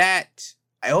that,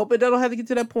 I hope it doesn't have to get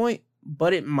to that point,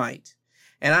 but it might.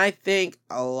 And I think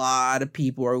a lot of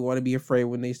people are going to be afraid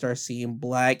when they start seeing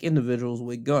black individuals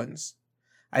with guns.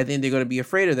 I think they're going to be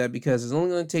afraid of that because it's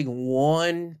only going to take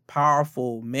one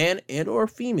powerful man and or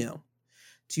female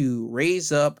to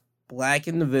raise up black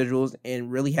individuals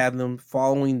and really have them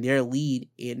following their lead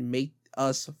and make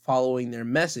us following their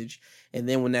message. And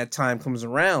then when that time comes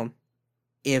around,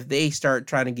 if they start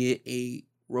trying to get a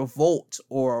revolt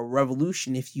or a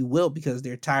revolution, if you will, because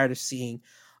they're tired of seeing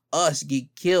us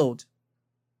get killed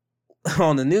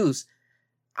on the news,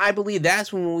 I believe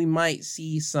that's when we might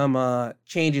see some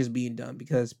changes being done,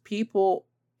 because people,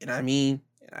 and I mean,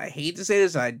 I hate to say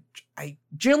this, I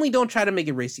generally don't try to make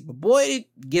it racy, but boy,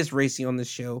 it gets racy on this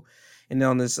show and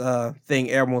on this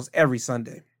thing almost every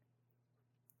Sunday.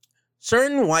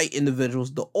 Certain white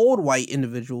individuals, the old white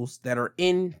individuals that are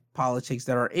in politics,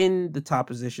 that are in the top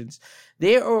positions,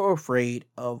 they are afraid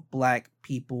of black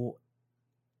people.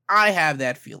 I have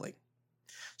that feeling.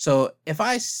 So if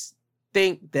I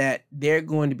think that they're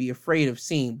going to be afraid of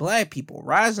seeing black people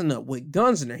rising up with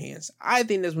guns in their hands, I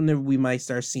think that's whenever we might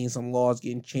start seeing some laws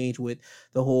getting changed with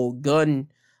the whole gun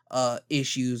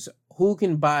issues. Who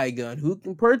can buy a gun? Who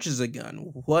can purchase a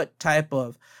gun? What type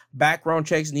of background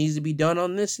checks needs to be done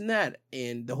on this and that,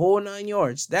 and the whole 9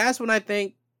 yards. That's when I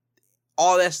think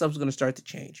all that stuff's going to start to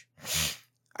change.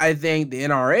 I think the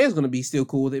NRA is going to be still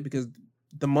cool with it because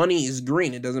the money is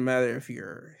green. It doesn't matter if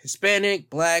you're Hispanic,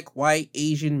 black, white,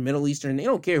 Asian, Middle Eastern. They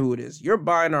don't care who it is. You're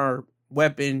buying our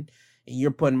weapon and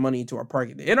you're putting money into our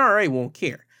pocket. The NRA won't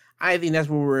care. I think that's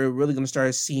where we're really going to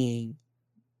start seeing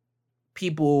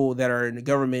people that are in the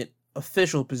government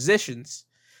official positions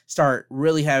start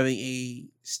really having a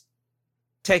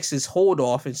Texas hold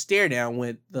off and stare down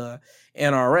with the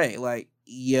NRA. Like,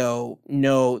 yo,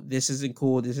 no, this isn't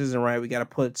cool. This isn't right. We got to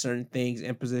put certain things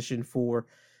in position for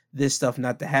this stuff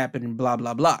not to happen and blah,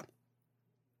 blah, blah.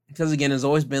 Because again, it's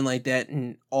always been like that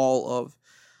in all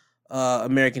of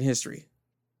American history.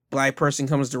 Black person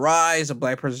comes to rise, a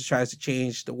black person tries to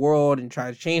change the world and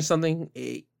try to change something,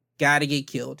 it gotta get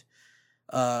killed.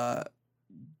 If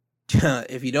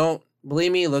you don't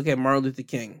believe me, look at Martin Luther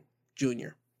King Jr.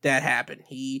 That happened.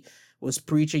 He was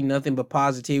preaching nothing but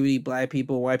positivity, black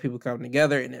people, white people coming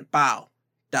together, and then pow,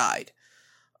 died.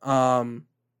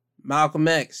 Malcolm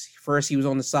X, first he was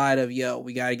on the side of, yo,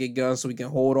 we got to get guns so we can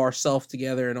hold ourselves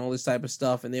together and all this type of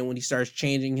stuff. And then when he starts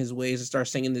changing his ways and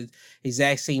starts singing the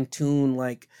exact same tune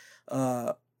like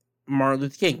Martin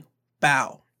Luther King,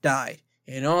 bow, died.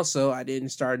 And also, I didn't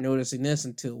start noticing this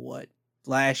until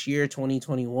last year,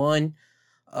 2021.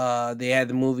 They had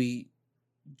the movie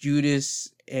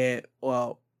Judas and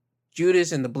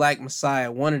the Black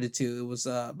Messiah, one of the two. It was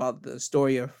about the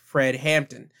story of Fred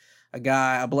Hampton,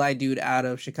 a black dude out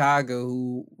of Chicago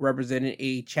who represented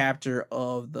a chapter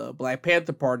of the Black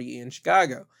Panther Party in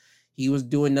Chicago. He was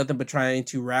doing nothing but trying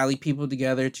to rally people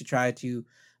together to try to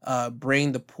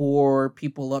bring the poor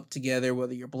people up together,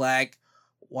 whether you're black,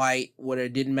 white, whatever,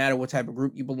 it didn't matter what type of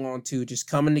group you belong to, just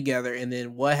coming together. And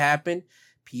then what happened?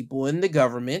 People in the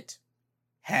government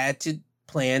had to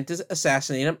plan to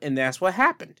assassinate him, and that's what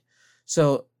happened.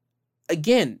 So,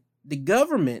 again, the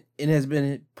government, it has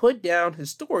been put down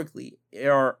historically,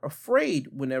 are afraid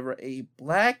whenever a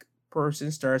black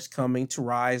person starts coming to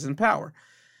rise in power.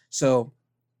 So,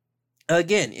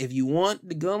 again, if you want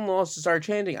the gun laws to start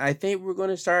changing, I think we're going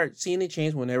to start seeing it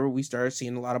change whenever we start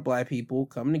seeing a lot of black people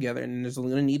coming together. And there's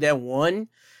going to need that one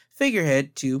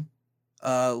figurehead to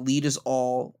lead us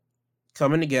all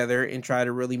coming together and try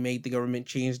to really make the government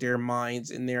change their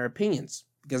minds and their opinions.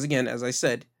 Because again, as I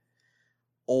said,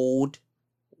 old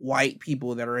white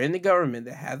people that are in the government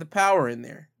that have the power in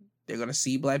there, they're going to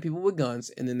see black people with guns,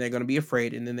 and then they're going to be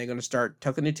afraid, and then they're going to start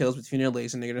tucking their tails between their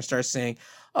legs, and they're going to start saying,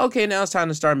 okay, now it's time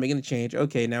to start making a change.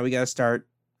 Okay, now we got to start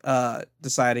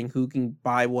deciding who can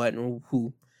buy what and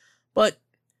who. But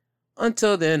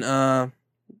until then,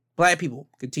 black people,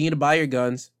 continue to buy your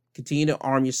guns, continue to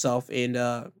arm yourself, and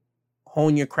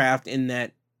hone your craft in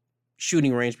that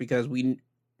shooting range, because we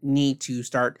need to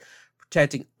start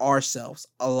protecting ourselves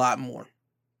a lot more.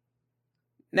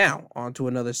 Now, on to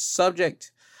another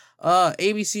subject.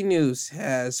 ABC News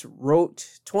has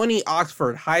wrote 20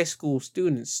 Oxford high school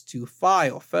students to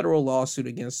file federal lawsuit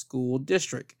against school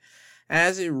district,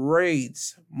 as it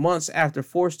reads, months after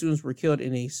 4 students were killed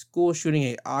in a school shooting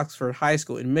at Oxford High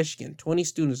School in Michigan. 20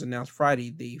 students announced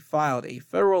Friday they filed a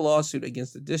federal lawsuit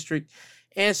against the district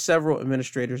and several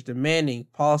administrators, demanding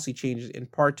policy changes in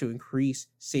part to increase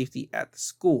safety at the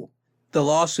school. The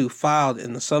lawsuit, filed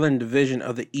in the Southern Division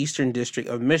of the Eastern District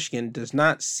of Michigan, does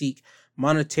not seek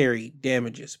monetary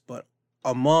damages, but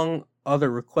among other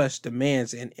requests,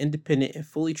 demands an independent and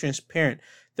fully transparent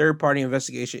third-party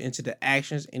investigation into the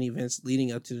actions and events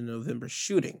leading up to the November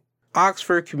shooting.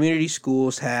 Oxford Community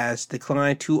Schools has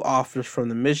declined 2 offers from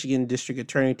the Michigan District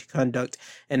Attorney to conduct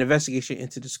an investigation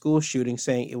into the school shooting,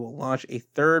 saying it will launch a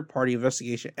third-party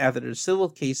investigation after the civil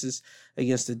cases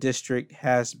against the district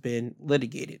has been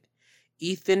litigated.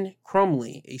 Ethan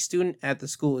Crumley, a student at the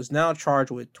school, is now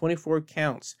charged with 24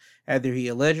 counts after he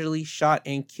allegedly shot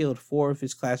and killed 4 of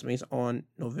his classmates on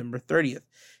November 30th.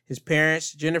 His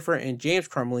parents, Jennifer and James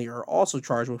Crumley, are also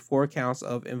charged with 4 counts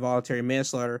of involuntary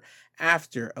manslaughter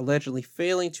after allegedly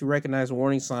failing to recognize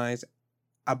warning signs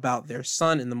about their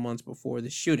son in the months before the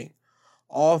shooting.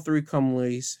 All 3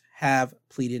 Crumleys have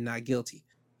pleaded not guilty.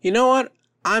 You know what?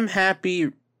 I'm happy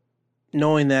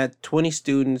knowing that 20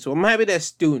 students, I'm happy that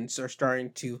students are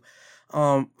starting to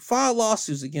file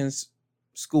lawsuits against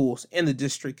schools in the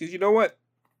district. Because you know what?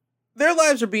 Their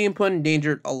lives are being put in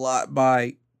danger a lot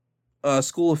by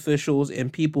school officials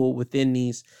and people within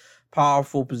these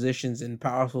powerful positions and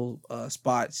powerful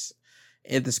spots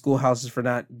at the schoolhouses for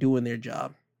not doing their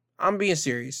job. I'm being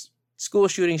serious. School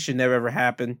shootings should never ever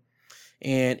happen.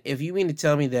 And if you mean to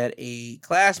tell me that a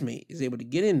classmate is able to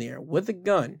get in there with a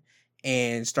gun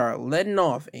and start letting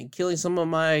off and killing some of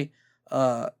my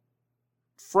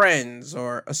friends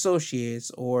or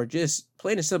associates or just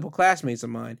plain and simple classmates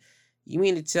of mine, you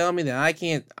mean to tell me that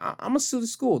I'm going to sue the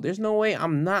school? There's no way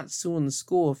I'm not suing the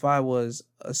school if I was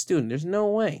a student. There's no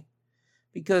way.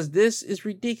 Because this is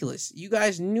ridiculous. You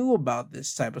guys knew about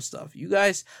this type of stuff. You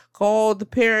guys called the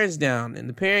parents down, and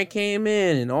the parent came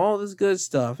in and all this good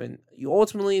stuff. And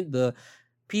ultimately, the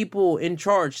people in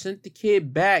charge sent the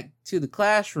kid back to the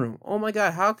classroom. Oh my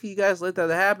God, how could you guys let that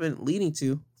happen, leading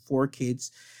to 4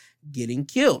 kids getting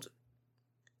killed?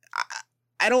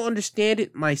 I don't understand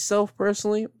it myself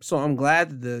personally, so I'm glad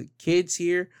that the kids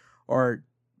here are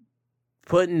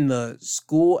putting the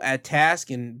school at task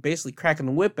and basically cracking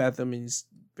the whip at them and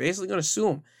basically going to sue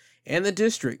them and the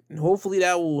district. And hopefully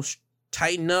that will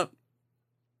tighten them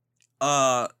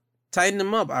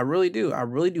up. I really do. I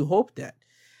really do hope that.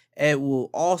 It will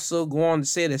also go on to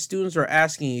say that students are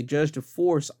asking a judge to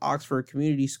force Oxford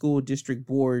Community School District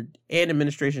Board and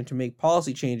administration to make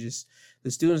policy changes the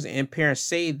students and parents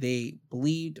say they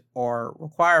believed are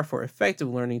required for effective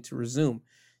learning to resume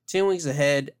 10 weeks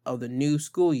ahead of the new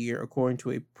school year, according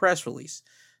to a press release.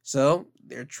 So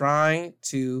they're trying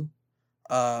to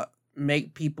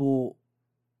make people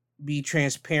be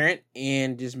transparent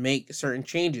and just make certain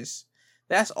changes.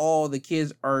 That's all the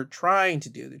kids are trying to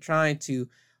do. They're trying to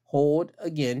hold,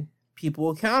 again, people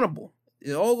accountable.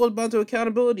 It all goes down to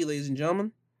accountability, ladies and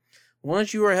gentlemen.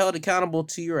 Once you are held accountable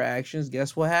to your actions,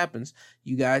 guess what happens?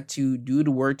 You got to do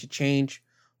the work to change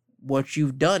what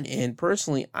you've done. And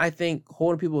personally, I think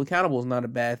holding people accountable is not a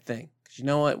bad thing. Because you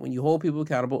know what? When you hold people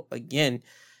accountable, again,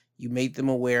 you make them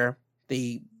aware.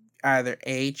 They either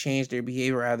A, change their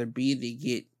behavior, or either B, they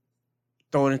get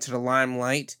thrown into the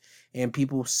limelight and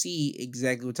people see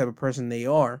exactly what type of person they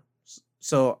are.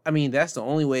 So, I mean, that's the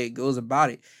only way it goes about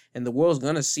it. And the world's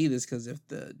going to see this, because if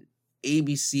the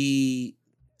ABC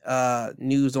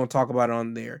news don't talk about it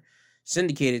on their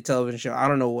syndicated television show, I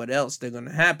don't know what else they're going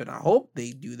to happen. I hope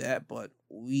they do that, but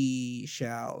we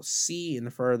shall see in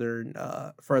the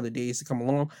further days to come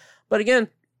along. But again,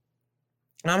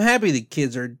 I'm happy the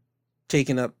kids are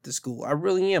taking up the school. I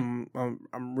really am.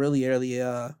 I'm really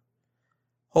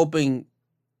hoping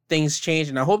things change,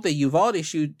 and I hope that Uvalde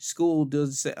school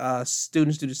does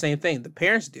students do the same thing. The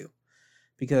parents do,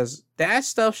 because that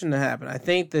stuff shouldn't happen. I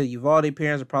think the Uvalde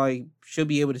parents should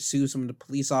be able to sue some of the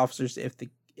police officers if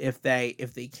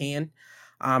they can.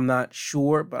 I'm not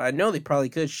sure, but I know they probably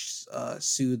could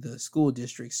sue the school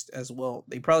districts as well.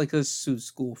 They probably could sue the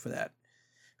school for that,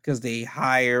 because they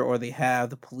hire or they have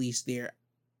the police there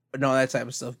and all that type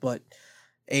of stuff. But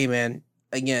hey, man,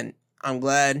 again, I'm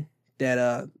glad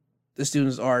that the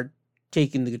students are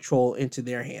taking the control into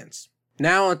their hands.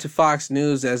 Now on to Fox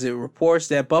News, as it reports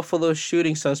that Buffalo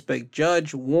shooting suspect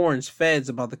judge warns feds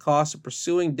about the cost of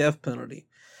pursuing death penalty.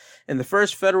 In the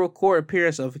first federal court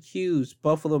appearance of accused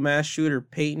Buffalo mass shooter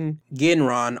Peyton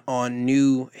Ginron on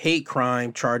new hate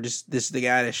crime charges, this is the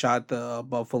guy that shot the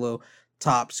Buffalo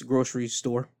Tops grocery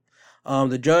store,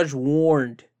 the judge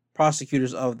warned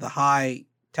prosecutors of the high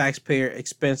taxpayer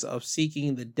expense of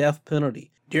seeking the death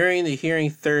penalty. During the hearing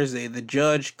Thursday, the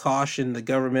judge cautioned the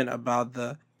government about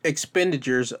the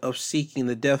expenditures of seeking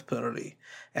the death penalty,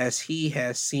 as he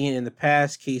has seen in the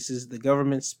past cases the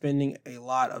government spending a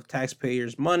lot of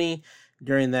taxpayers' money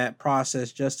during that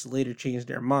process just to later change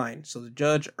their mind. So the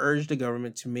judge urged the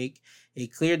government to make a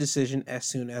clear decision as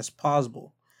soon as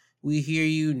possible. We hear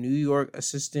you, New York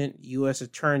Assistant U.S.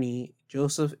 Attorney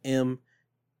Joseph M.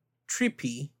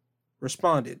 Trippi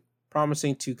responded,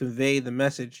 promising to convey the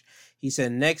message. He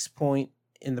said next point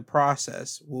in the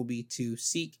process will be to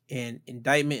seek an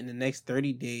indictment in the next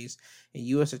 30 days, and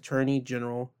U.S. Attorney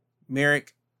General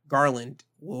Merrick Garland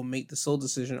will make the sole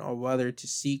decision on whether to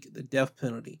seek the death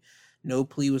penalty. No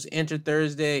plea was entered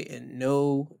Thursday, and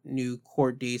no new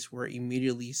court dates were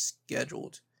immediately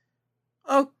scheduled.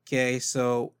 Okay,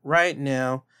 so right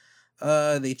now,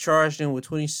 they charged him with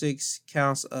 26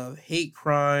 counts of hate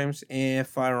crimes and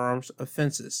firearms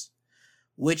offenses,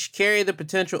 which carry the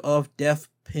potential of death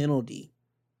penalty.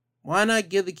 Why not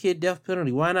give the kid death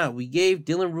penalty? Why not? We gave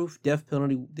Dylan Roof death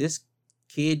penalty. This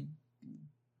kid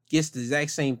gets the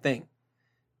exact same thing.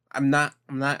 I'm not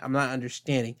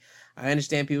understanding. I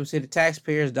understand people say the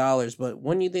taxpayers' dollars, but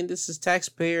wouldn't you think this is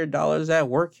taxpayer dollars at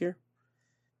work here?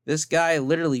 This guy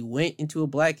literally went into a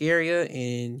black area,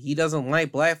 and he doesn't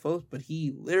like black folks, but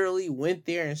he literally went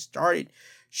there and started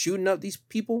shooting up these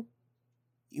people.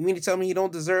 You mean to tell me he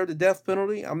don't deserve the death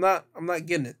penalty? I'm not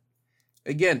getting it.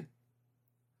 Again,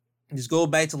 just go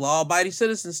back to law-abiding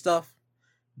citizen stuff.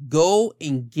 Go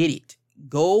and get it.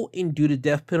 Go and do the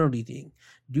death penalty thing.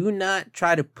 Do not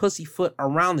try to pussyfoot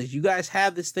around this. You guys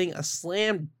have this thing a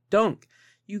slam dunk.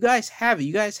 You guys have it.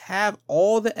 You guys have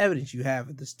all the evidence. You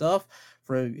have the stuff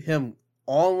from him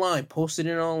online, posted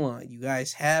it online. You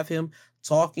guys have him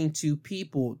talking to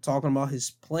people, talking about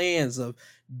his plans of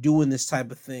doing this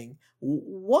type of thing.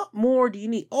 What more do you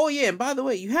need? Oh yeah, and by the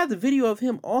way, you have the video of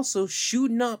him also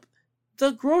shooting up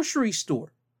the grocery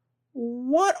store.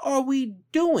 What are we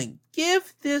doing?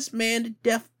 Give this man the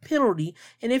death penalty,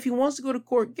 and if he wants to go to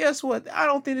court, guess what? I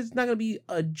don't think there's not going to be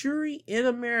a jury in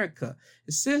America,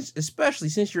 especially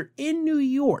since you're in New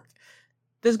York,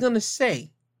 that's going to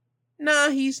say, nah,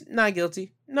 he's not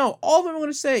guilty. No, all of them are going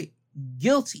to say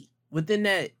guilty within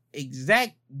that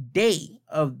exact day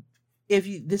of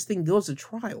this thing goes to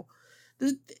trial.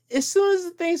 As soon as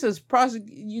the thing says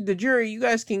the jury, you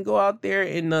guys can go out there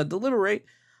and deliberate.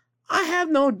 I have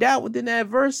no doubt within that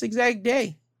verse exact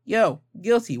day, yo,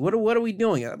 guilty. What are we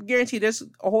doing? I'm guaranteed there's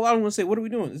a whole lot of them gonna say, what are we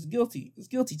doing? It's guilty. It's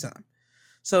guilty time.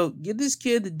 So give this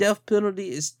kid the death penalty.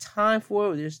 It's time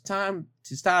for it. There's time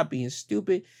to stop being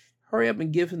stupid. Hurry up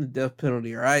and give him the death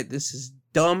penalty, all right? This is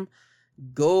dumb.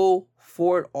 Go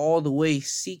for it all the way.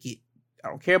 Seek it. I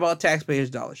don't care about taxpayers'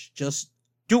 dollars. Just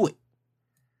do it.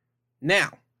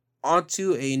 Now, on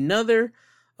to another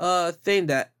thing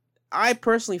that I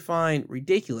personally find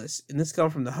ridiculous, and this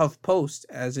comes from the HuffPost,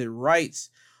 as it writes,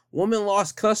 woman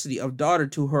lost custody of daughter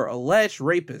to her alleged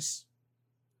rapist,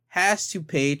 has to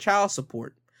pay child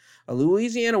support. A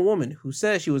Louisiana woman who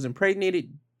says she was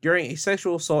impregnated during a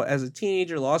sexual assault as a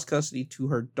teenager lost custody to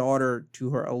her daughter to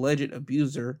her alleged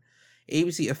abuser,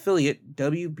 ABC affiliate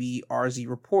WBRZ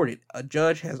reported. A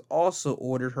judge has also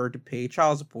ordered her to pay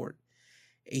child support.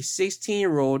 A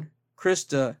 16-year-old,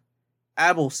 Krista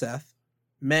Abelseth,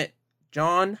 met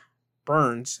John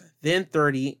Burns, then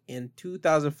 30, in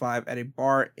 2005 at a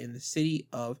bar in the city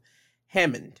of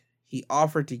Hammond. He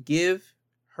offered to give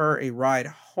her a ride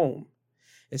home.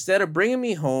 Instead of bringing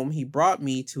me home, he brought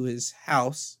me to his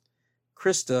house,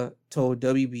 Krista told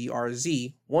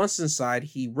WBRZ. Once inside,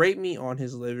 he raped me on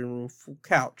his living room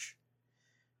couch.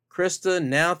 Krista,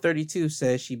 now 32,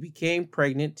 says she became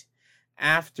pregnant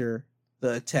after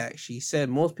the attack. She said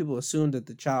most people assumed that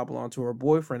the child belonged to her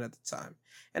boyfriend at the time,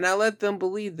 and I let them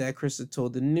believe that, Krista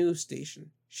told the news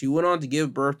station. She went on to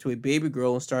give birth to a baby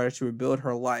girl and started to rebuild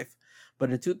her life.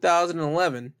 But in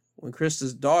 2011, when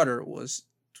Krista's daughter was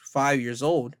 5 years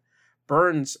old,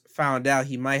 Burns found out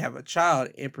he might have a child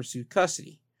and pursued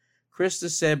custody. Krista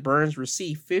said Burns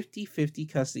received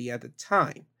 50-50 custody at the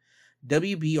time.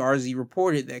 WBRZ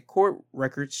reported that court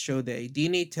records showed that a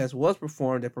DNA test was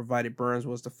performed that provided Burns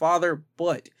was the father,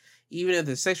 but even if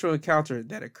the sexual encounter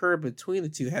that occurred between the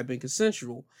two had been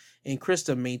consensual, and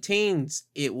Krista maintains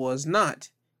it was not,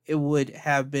 it would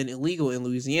have been illegal in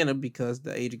Louisiana because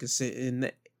the age of consent in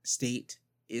the state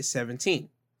is 17.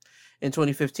 In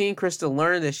 2015, Krista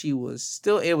learned that she was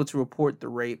still able to report the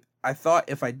rape. I thought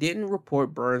if I didn't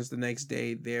report Burns the next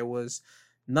day, there was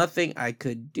nothing I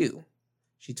could do,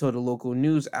 she told a local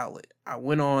news outlet. I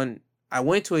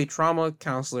went to a trauma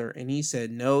counselor and he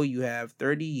said, no, you have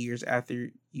 30 years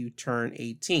after you turn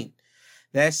 18.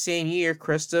 That same year,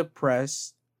 Krista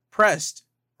pressed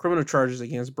criminal charges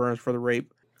against Burns for the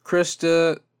rape.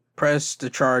 Krista pressed the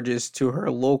charges to her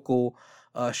local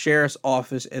sheriff's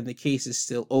office, and the case is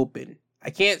still open. I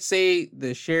can't say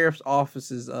the sheriff's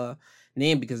office's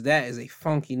name because that is a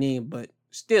funky name, but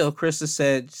still, Krista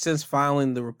said since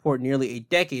filing the report nearly a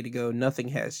decade ago, nothing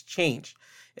has changed.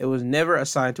 It was never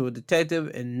assigned to a detective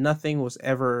and nothing was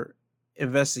ever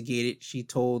investigated, she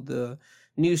told the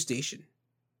news station.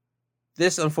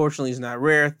 This, unfortunately, is not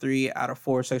rare. 3 out of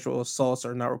 4 sexual assaults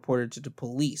are not reported to the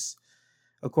police.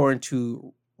 According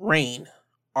to RAINN,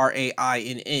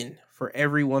 RAINN, for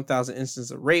every 1,000 instances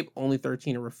of rape, only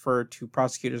 13 are referred to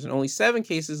prosecutors and only 7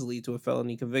 cases lead to a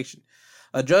felony conviction.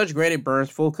 A judge granted Burns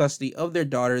full custody of their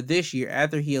daughter this year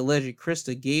after he alleged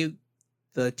Krista gave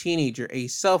the teenager a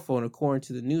cell phone, according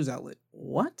to the news outlet.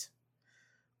 What?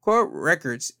 Court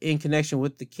records in connection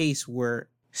with the case were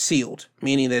sealed,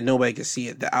 meaning that nobody could see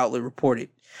it, the outlet reported.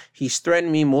 He's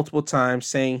threatened me multiple times,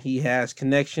 saying he has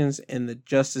connections in the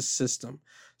justice system,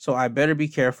 so I better be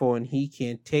careful and he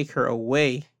can take her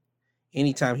away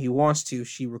anytime he wants to,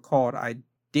 she recalled. I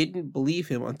didn't believe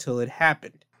him until it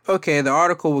happened. Okay, the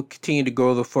article will continue to go a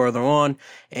little further on,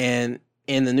 and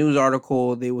in the news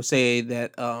article, they will say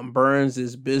that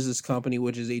Burns' business company,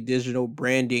 which is a digital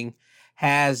branding,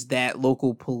 has that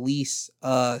local police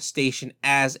station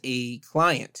as a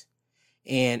client.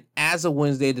 And as of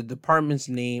Wednesday, the department's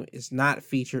name is not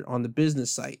featured on the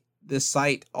business site. This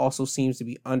site also seems to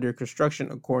be under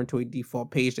construction according to a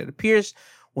default page that appears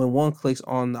when one clicks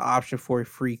on the option for a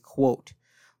free quote.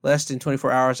 Less than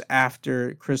 24 hours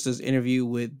after Krista's interview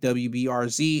with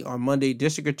WBRZ on Monday,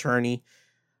 District Attorney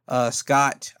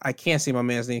Scott, I can't say my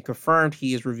man's name, confirmed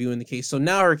he is reviewing the case. So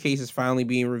now her case is finally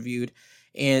being reviewed.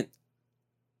 And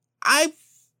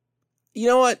you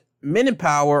know what? Men in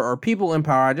power or people in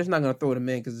power, I'm just not going to throw it at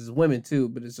men because it's women too,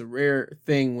 but it's a rare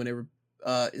thing whenever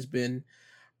it's been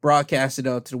broadcasted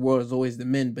out to the world is always the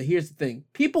men. But here's the thing.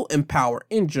 People in power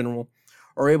in general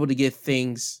are able to get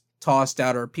things tossed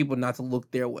out or people not to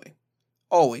look their way.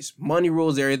 Always. Money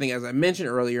rules everything. As I mentioned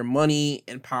earlier, money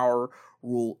and power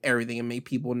rule everything and make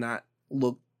people not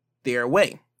look their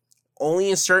way. Only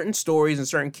in certain stories and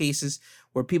certain cases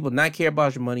where people not care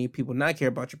about your money, people not care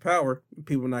about your power,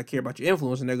 people not care about your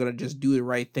influence, and they're going to just do the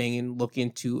right thing and look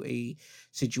into a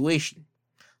situation.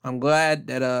 I'm glad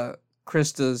that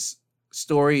Krista's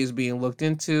story is being looked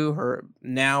into her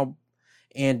now,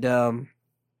 and I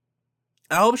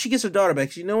hope she gets her daughter back.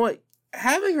 'Cause you know what?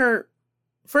 Having her,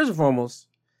 first and foremost,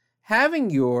 having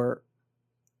your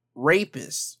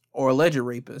rapist or alleged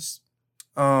rapist,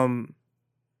 um,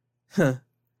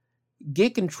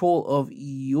 get control of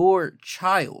your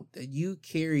child that you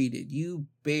carried, that you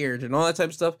bared, and all that type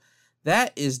of stuff.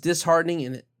 That is disheartening,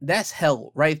 and that's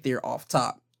hell right there off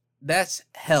top. That's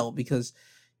hell because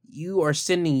you are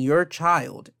sending your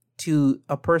child to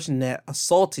a person that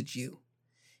assaulted you,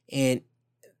 and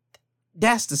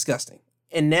that's disgusting.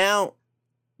 And now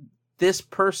this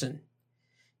person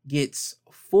gets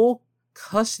full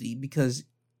custody because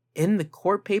in the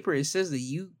court paper it says that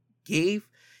you gave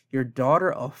your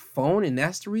daughter a phone and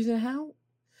that's the reason how?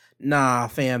 Nah,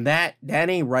 fam, that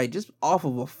ain't right. Just off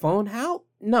of a phone? How?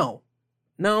 No.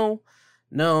 No.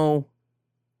 No.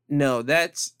 No,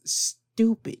 that's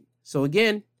stupid. So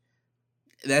again,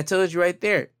 that tells you right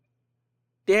there.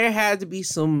 There had to be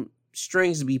some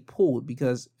strings to be pulled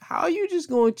because how are you just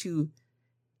going to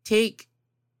take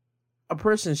a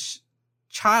person's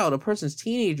child, a person's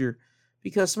teenager,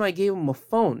 because somebody gave them a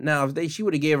phone? Now, if she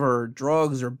would have gave her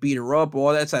drugs or beat her up or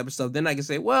all that type of stuff, then I can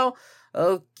say, well,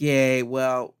 okay,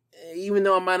 well, even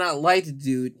though I might not like the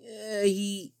dude,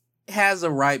 he has a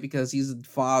right because he's a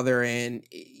father and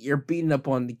you're beating up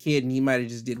on the kid and he might have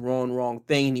just did wrong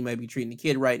thing and he might be treating the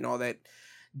kid right and all that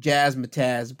jazz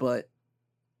mataz, but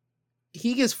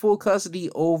he gets full custody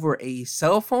over a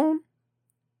cell phone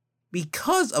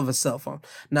because of a cell phone.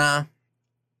 Nah,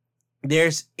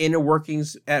 there's inner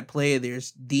workings at play.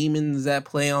 There's demons at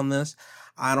play on this.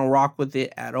 I don't rock with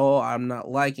it at all. I'm not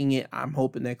liking it. I'm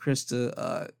hoping that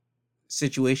Krista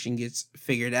situation gets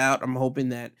figured out. I'm hoping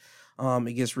that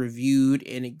it gets reviewed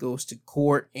and it goes to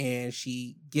court and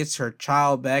she gets her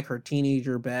child back, her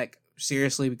teenager back,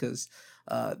 seriously, because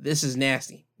this is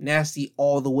nasty. Nasty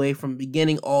all the way from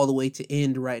beginning all the way to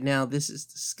end right now. This is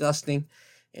disgusting.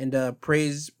 And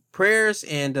prayers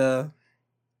and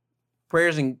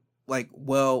like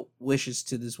well wishes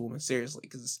to this woman, seriously,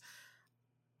 because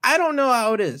I don't know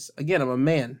how it is. Again, I'm a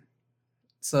man.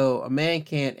 So a man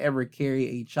can't ever carry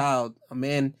a child. A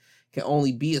man can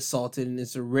only be assaulted, and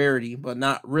it's a rarity, but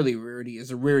not really rarity.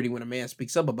 It's a rarity when a man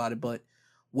speaks up about it, but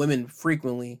women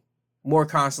frequently, more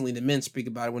constantly than men, speak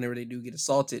about it whenever they do get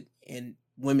assaulted, and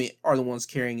women are the ones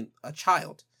carrying a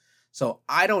child. So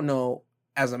I don't know,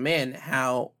 as a man,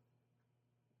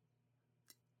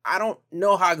 I don't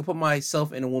know how I can put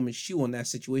myself in a woman's shoe on that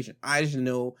situation. I just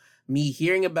know me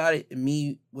hearing about it and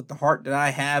me with the heart that I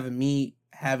have and me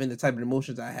having the type of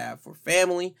emotions I have for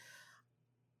family,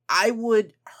 I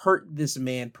would hurt this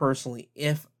man personally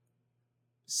if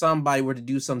somebody were to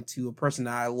do something to a person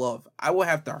that I love. I would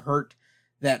have to hurt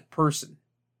that person.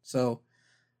 So,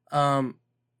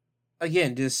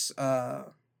 again, just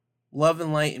love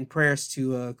and light and prayers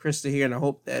to Krista here, and I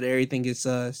hope that everything gets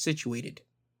situated.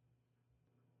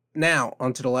 Now,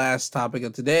 onto the last topic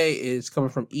of today is coming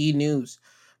from E! News.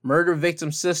 Murder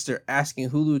victim sister asking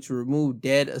Hulu to remove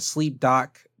dead asleep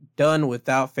doc done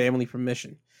without family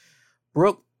permission.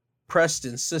 Brooke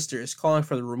Preston's sister is calling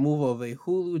for the removal of a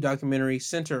Hulu documentary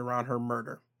centered around her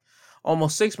murder.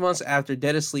 Almost 6 months after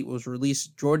Dead Asleep was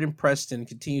released, Jordan Preston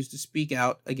continues to speak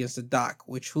out against the doc,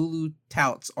 which Hulu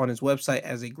touts on its website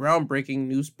as a groundbreaking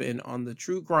new spin on the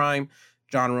true crime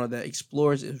genre that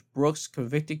explores if Brooke's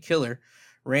convicted killer,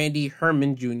 Randy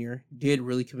Herman Jr., did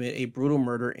really commit a brutal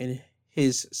murder in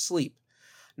his sleep.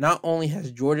 Not only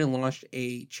has Jordan launched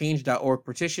a Change.org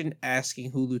petition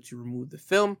asking Hulu to remove the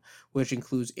film, which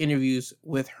includes interviews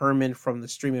with Herman from the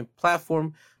streaming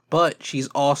platform, but she's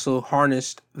also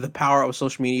harnessed the power of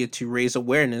social media to raise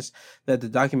awareness that the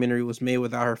documentary was made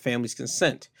without her family's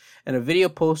consent. In a video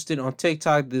posted on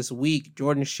TikTok this week,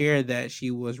 Jordan shared that she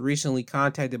was recently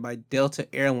contacted by Delta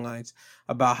Airlines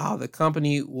about how the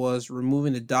company was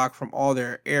removing the doc from all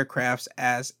their aircrafts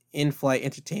as in-flight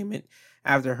entertainment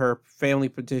after her family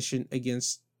petition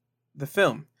against the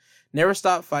film. Never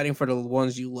stop fighting for the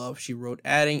ones you love, she wrote,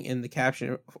 adding in the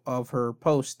caption of her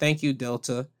post, "Thank you,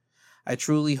 Delta. I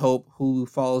truly hope Hulu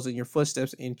follows in your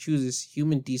footsteps and chooses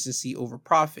human decency over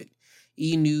profit."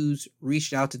 E! News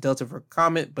reached out to Delta for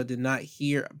comment, but did not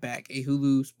hear back. A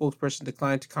Hulu spokesperson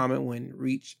declined to comment when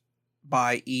reached out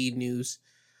by E! News.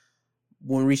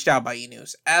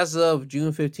 As of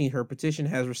June 15th, her petition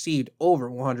has received over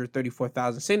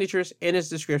 134,000 signatures. In its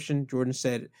description, Jordan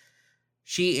said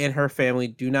she and her family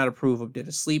do not approve of Dead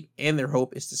Asleep, and their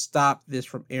hope is to stop this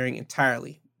from airing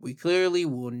entirely. "We clearly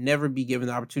will never be given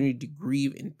the opportunity to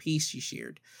grieve in peace," she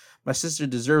shared. "My sister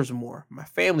deserves more. My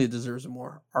family deserves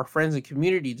more. Our friends and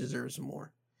community deserves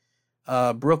more."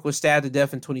 Brooke was stabbed to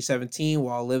death in 2017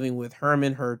 while living with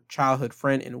Herman, her childhood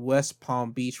friend, in West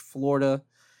Palm Beach, Florida.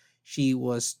 She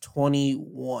was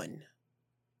 21.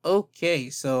 Okay,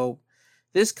 so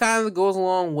this kind of goes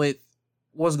along with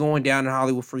what's going down in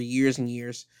Hollywood for years and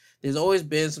years. There's always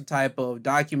been some type of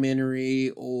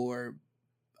documentary or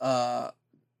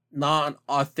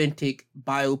non-authentic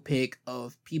biopic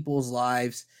of people's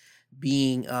lives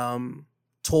being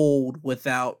told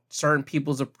without certain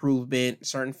people's approval,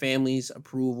 certain families'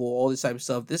 approval, all this type of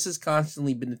stuff. This has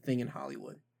constantly been the thing in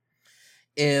Hollywood.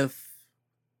 If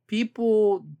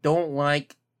people don't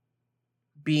like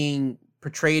being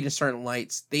portrayed in certain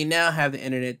lights, they now have the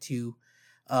internet to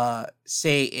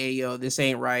say, hey, yo, this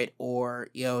ain't right, or,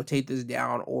 yo, take this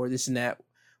down, or this and that.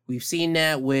 We've seen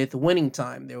that with Winning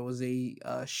Time. There was a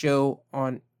show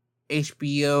on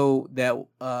HBO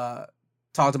that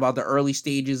talked about the early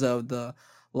stages of the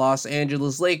Los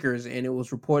Angeles Lakers, and it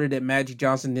was reported that Magic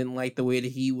Johnson didn't like the way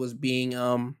that he was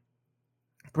being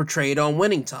portrayed on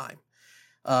Winning Time.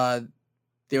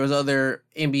 There was other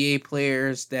NBA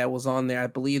players that was on there. I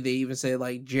believe they even said,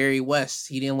 like, Jerry West,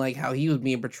 he didn't like how he was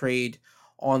being portrayed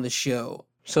on the show.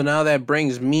 So now that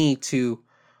brings me to,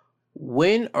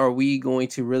 when are we going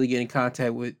to really get in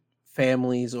contact with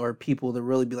families or people to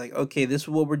really be like, okay, this is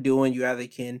what we're doing. You either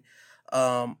can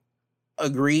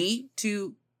agree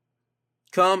to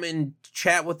come and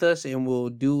chat with us and we'll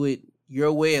do it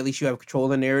your way. At least you have control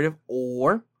of the narrative,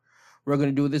 or we're going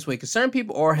to do it this way. Because certain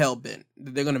people are hell-bent.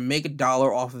 They're going to make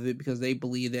 $1 off of it because they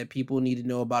believe that people need to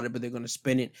know about it, but they're going to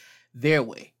spend it their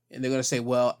way. And they're going to say,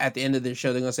 well, at the end of the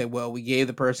show, they're going to say, well, we gave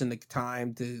the person the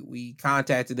time we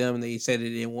contacted them and they said they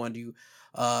didn't want to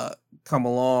come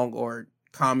along or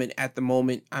comment at the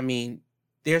moment. I mean,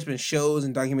 there's been shows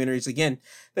and documentaries, again,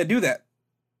 that do that.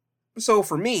 So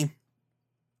for me,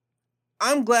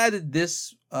 I'm glad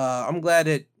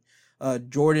that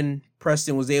Jordan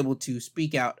Preston was able to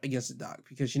speak out against the doc,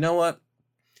 because you know what?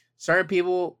 Certain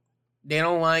people, they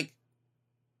don't like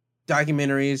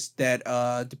documentaries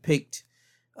that depict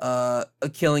a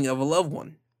killing of a loved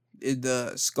one.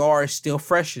 The scar is still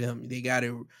fresh to them. They got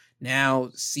to now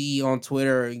see on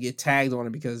Twitter and get tagged on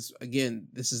it because, again,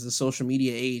 this is the social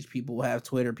media age. People have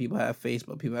Twitter, people have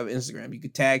Facebook, people have Instagram. You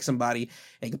could tag somebody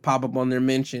and it could pop up on their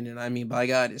mention. And I mean, by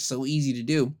God, it's so easy to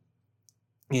do.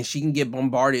 And she can get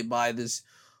bombarded by this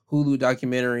Hulu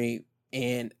documentary,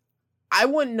 and I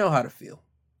wouldn't know how to feel.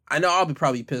 I know I'll be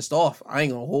probably pissed off. I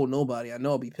ain't gonna hold nobody. I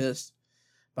know I'll be pissed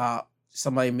about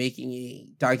somebody making a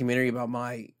documentary about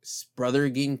my brother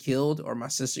getting killed or my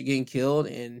sister getting killed,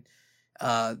 and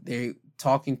they're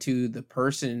talking to the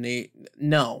person,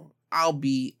 and I'll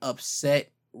be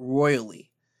upset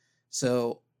royally.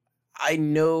 So I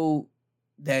know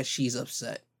that she's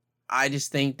upset. I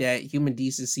just think that human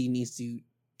decency needs to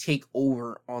take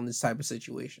over on this type of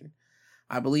situation.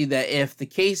 I believe that if the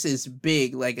case is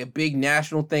big, like a big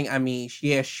national thing, I mean,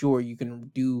 yeah, sure, you can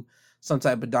do some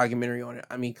type of documentary on it.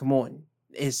 I mean, come on.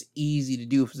 It's easy to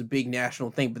do if it's a big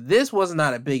national thing, but this was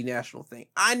not a big national thing.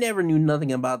 I never knew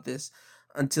nothing about this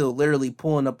until literally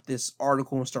pulling up this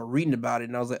article and start reading about it,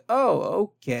 and I was like,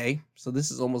 oh, okay. So this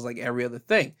is almost like every other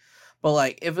thing. But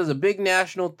like, if it's a big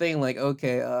national thing, like,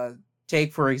 okay,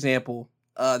 take for example,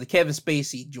 the Kevin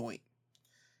Spacey joint.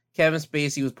 Kevin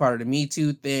Spacey was part of the Me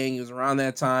Too thing. It was around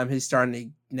that time. He's starting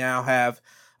to now have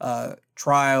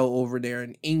trial over there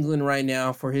in England right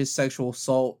now for his sexual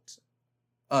assault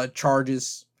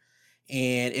charges.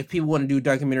 And if people want to do a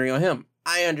documentary on him,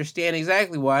 I understand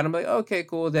exactly why. And I'm like, okay,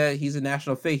 cool, that he's a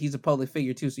national figure. He's a public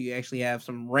figure too, so you actually have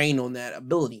some reign on that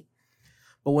ability.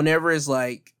 But whenever it's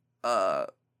like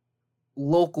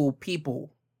local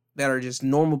people that are just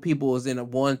normal people is in a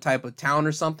one type of town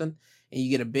or something, and you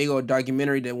get a big old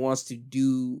documentary that wants to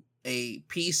do a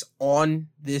piece on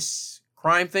this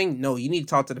crime thing, no, you need to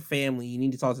talk to the family. You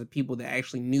need to talk to the people that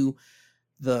actually knew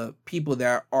the people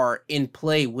that are in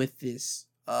play with this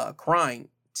crime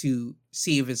to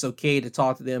see if it's okay to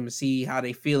talk to them and see how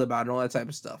they feel about it and all that type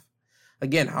of stuff.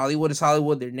 Again, Hollywood is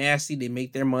Hollywood. They're nasty. They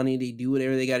make their money. They do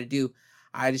whatever they got to do.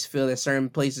 I just feel that certain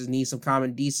places need some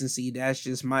common decency. That's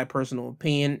just my personal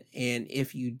opinion. And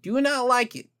if you do not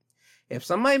like it, if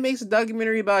somebody makes a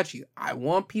documentary about you, I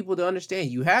want people to understand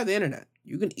you have the internet.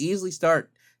 You can easily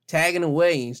start tagging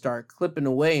away and start clipping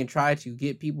away and try to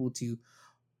get people to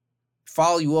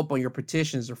follow you up on your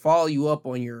petitions or follow you up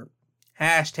on your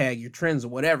hashtag, your trends, or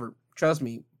whatever. Trust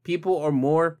me, people are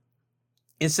more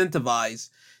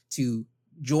incentivized to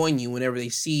join you whenever they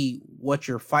see what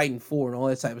you're fighting for and all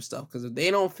that type of stuff. Because if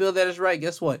they don't feel that is right,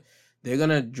 guess what? They're going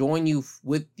to join you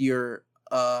with your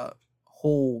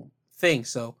whole thing.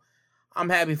 So I'm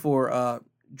happy for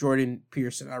Jordan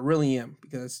Peterson. I really am,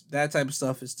 because that type of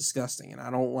stuff is disgusting, and I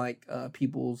don't like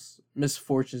people's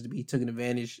misfortunes to be taken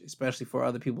advantage, especially for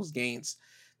other people's gains.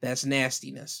 That's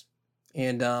nastiness.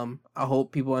 And I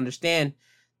hope people understand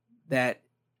that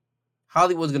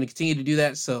Hollywood's going to continue to do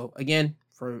that. So again,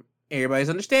 for everybody's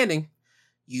understanding,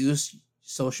 use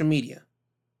social media.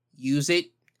 Use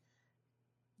it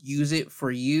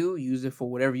for you. Use it for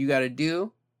whatever you got to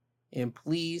do. And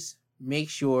please make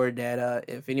sure that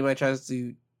if anybody tries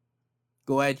to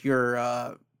go at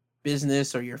your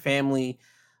business or your family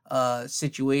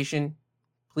situation,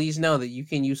 please know that you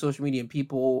can use social media, and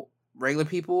people, regular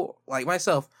people like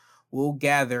myself, will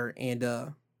gather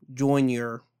and join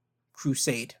your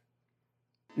crusade.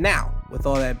 Now, with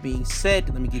all that being said,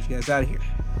 let me get you guys out of here.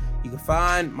 You can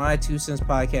find My 2 Cents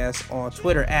Podcast on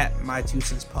Twitter at My 2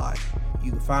 Cents Pod. You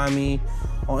can find me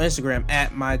on Instagram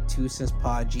at My 2 Cents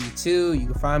Pod G2. You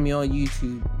can find me on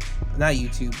YouTube. Not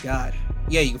YouTube, God.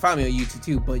 Yeah, you can find me on YouTube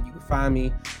too, but you can find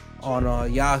me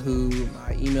on Yahoo.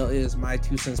 My email is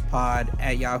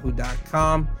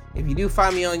my2centspod@yahoo.com. If you do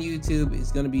find me on YouTube,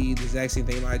 it's going to be the exact same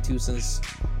thing, My 2 Cents.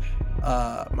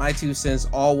 My 2 Cents,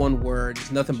 all one word.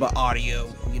 It's nothing but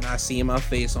audio. You're not seeing my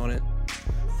face on it.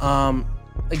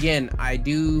 Again, I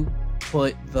do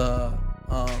put the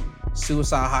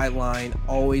suicide hotline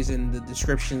always in the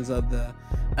descriptions of the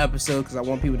episode, because I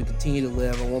want people to continue to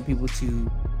live. I want people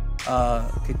to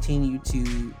continue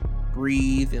to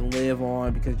breathe and live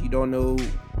on, because you don't know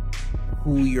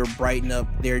who you're brightening up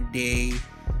their day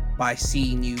by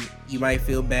seeing you. You might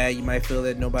feel bad, you might feel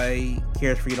that nobody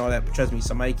cares for you and all that, but trust me,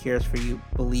 somebody cares for you.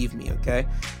 Believe me, okay?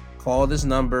 Call this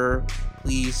number.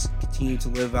 Please continue to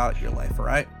live out your life, all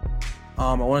right?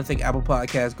 I want to thank Apple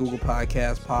Podcasts, Google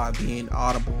Podcasts, Podbean,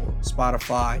 Audible,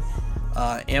 Spotify,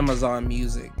 Amazon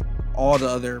Music, all the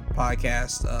other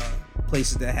podcast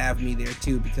places that have me there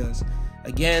too, because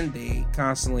again, they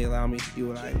constantly allow me to do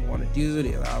what I want to do.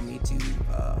 They allow me to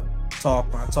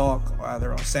talk my talk,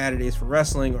 either on Saturdays for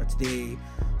wrestling or today,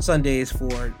 Sundays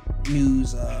for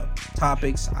news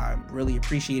topics. I'm really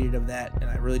appreciative of that, and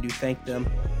I really do thank them.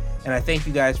 And I thank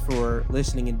you guys for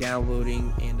listening and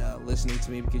downloading and listening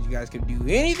to me, because you guys could do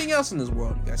anything else in this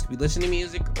world. You guys could be listening to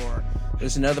music or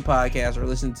listen to other podcasts or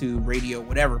listen to radio,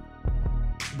 whatever.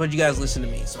 But you guys listen to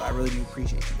me, so I really do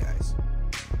appreciate you guys.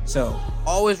 So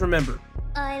always remember,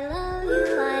 I love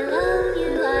you, I love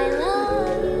you, I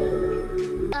love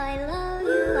you. I love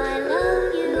you, I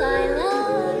love you, I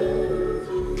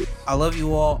love you. I love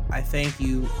you all. I thank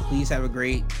you. Please have a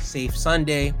great, safe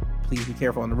Sunday. Please be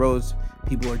careful on the roads.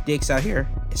 People are dicks out here.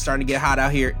 It's starting to get hot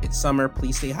out here. It's summer.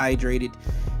 Please stay hydrated.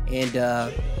 And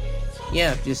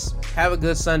yeah, just have a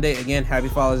good Sunday. Again, happy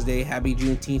Father's Day. Happy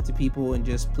Juneteenth to people. And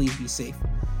just please be safe.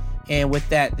 And with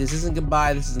that, this isn't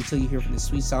goodbye. This is until you hear from this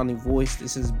sweet sounding voice.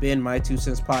 This has been My 2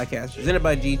 Cents Podcast, presented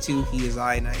by G2. He is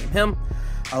I and I am him.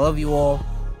 I love you all.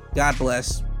 God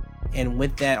bless. And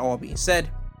with that all being said,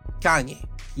 Kanye,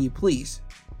 can you please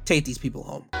take these people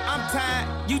home? I'm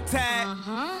tired, you tired,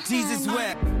 Jesus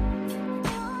wept.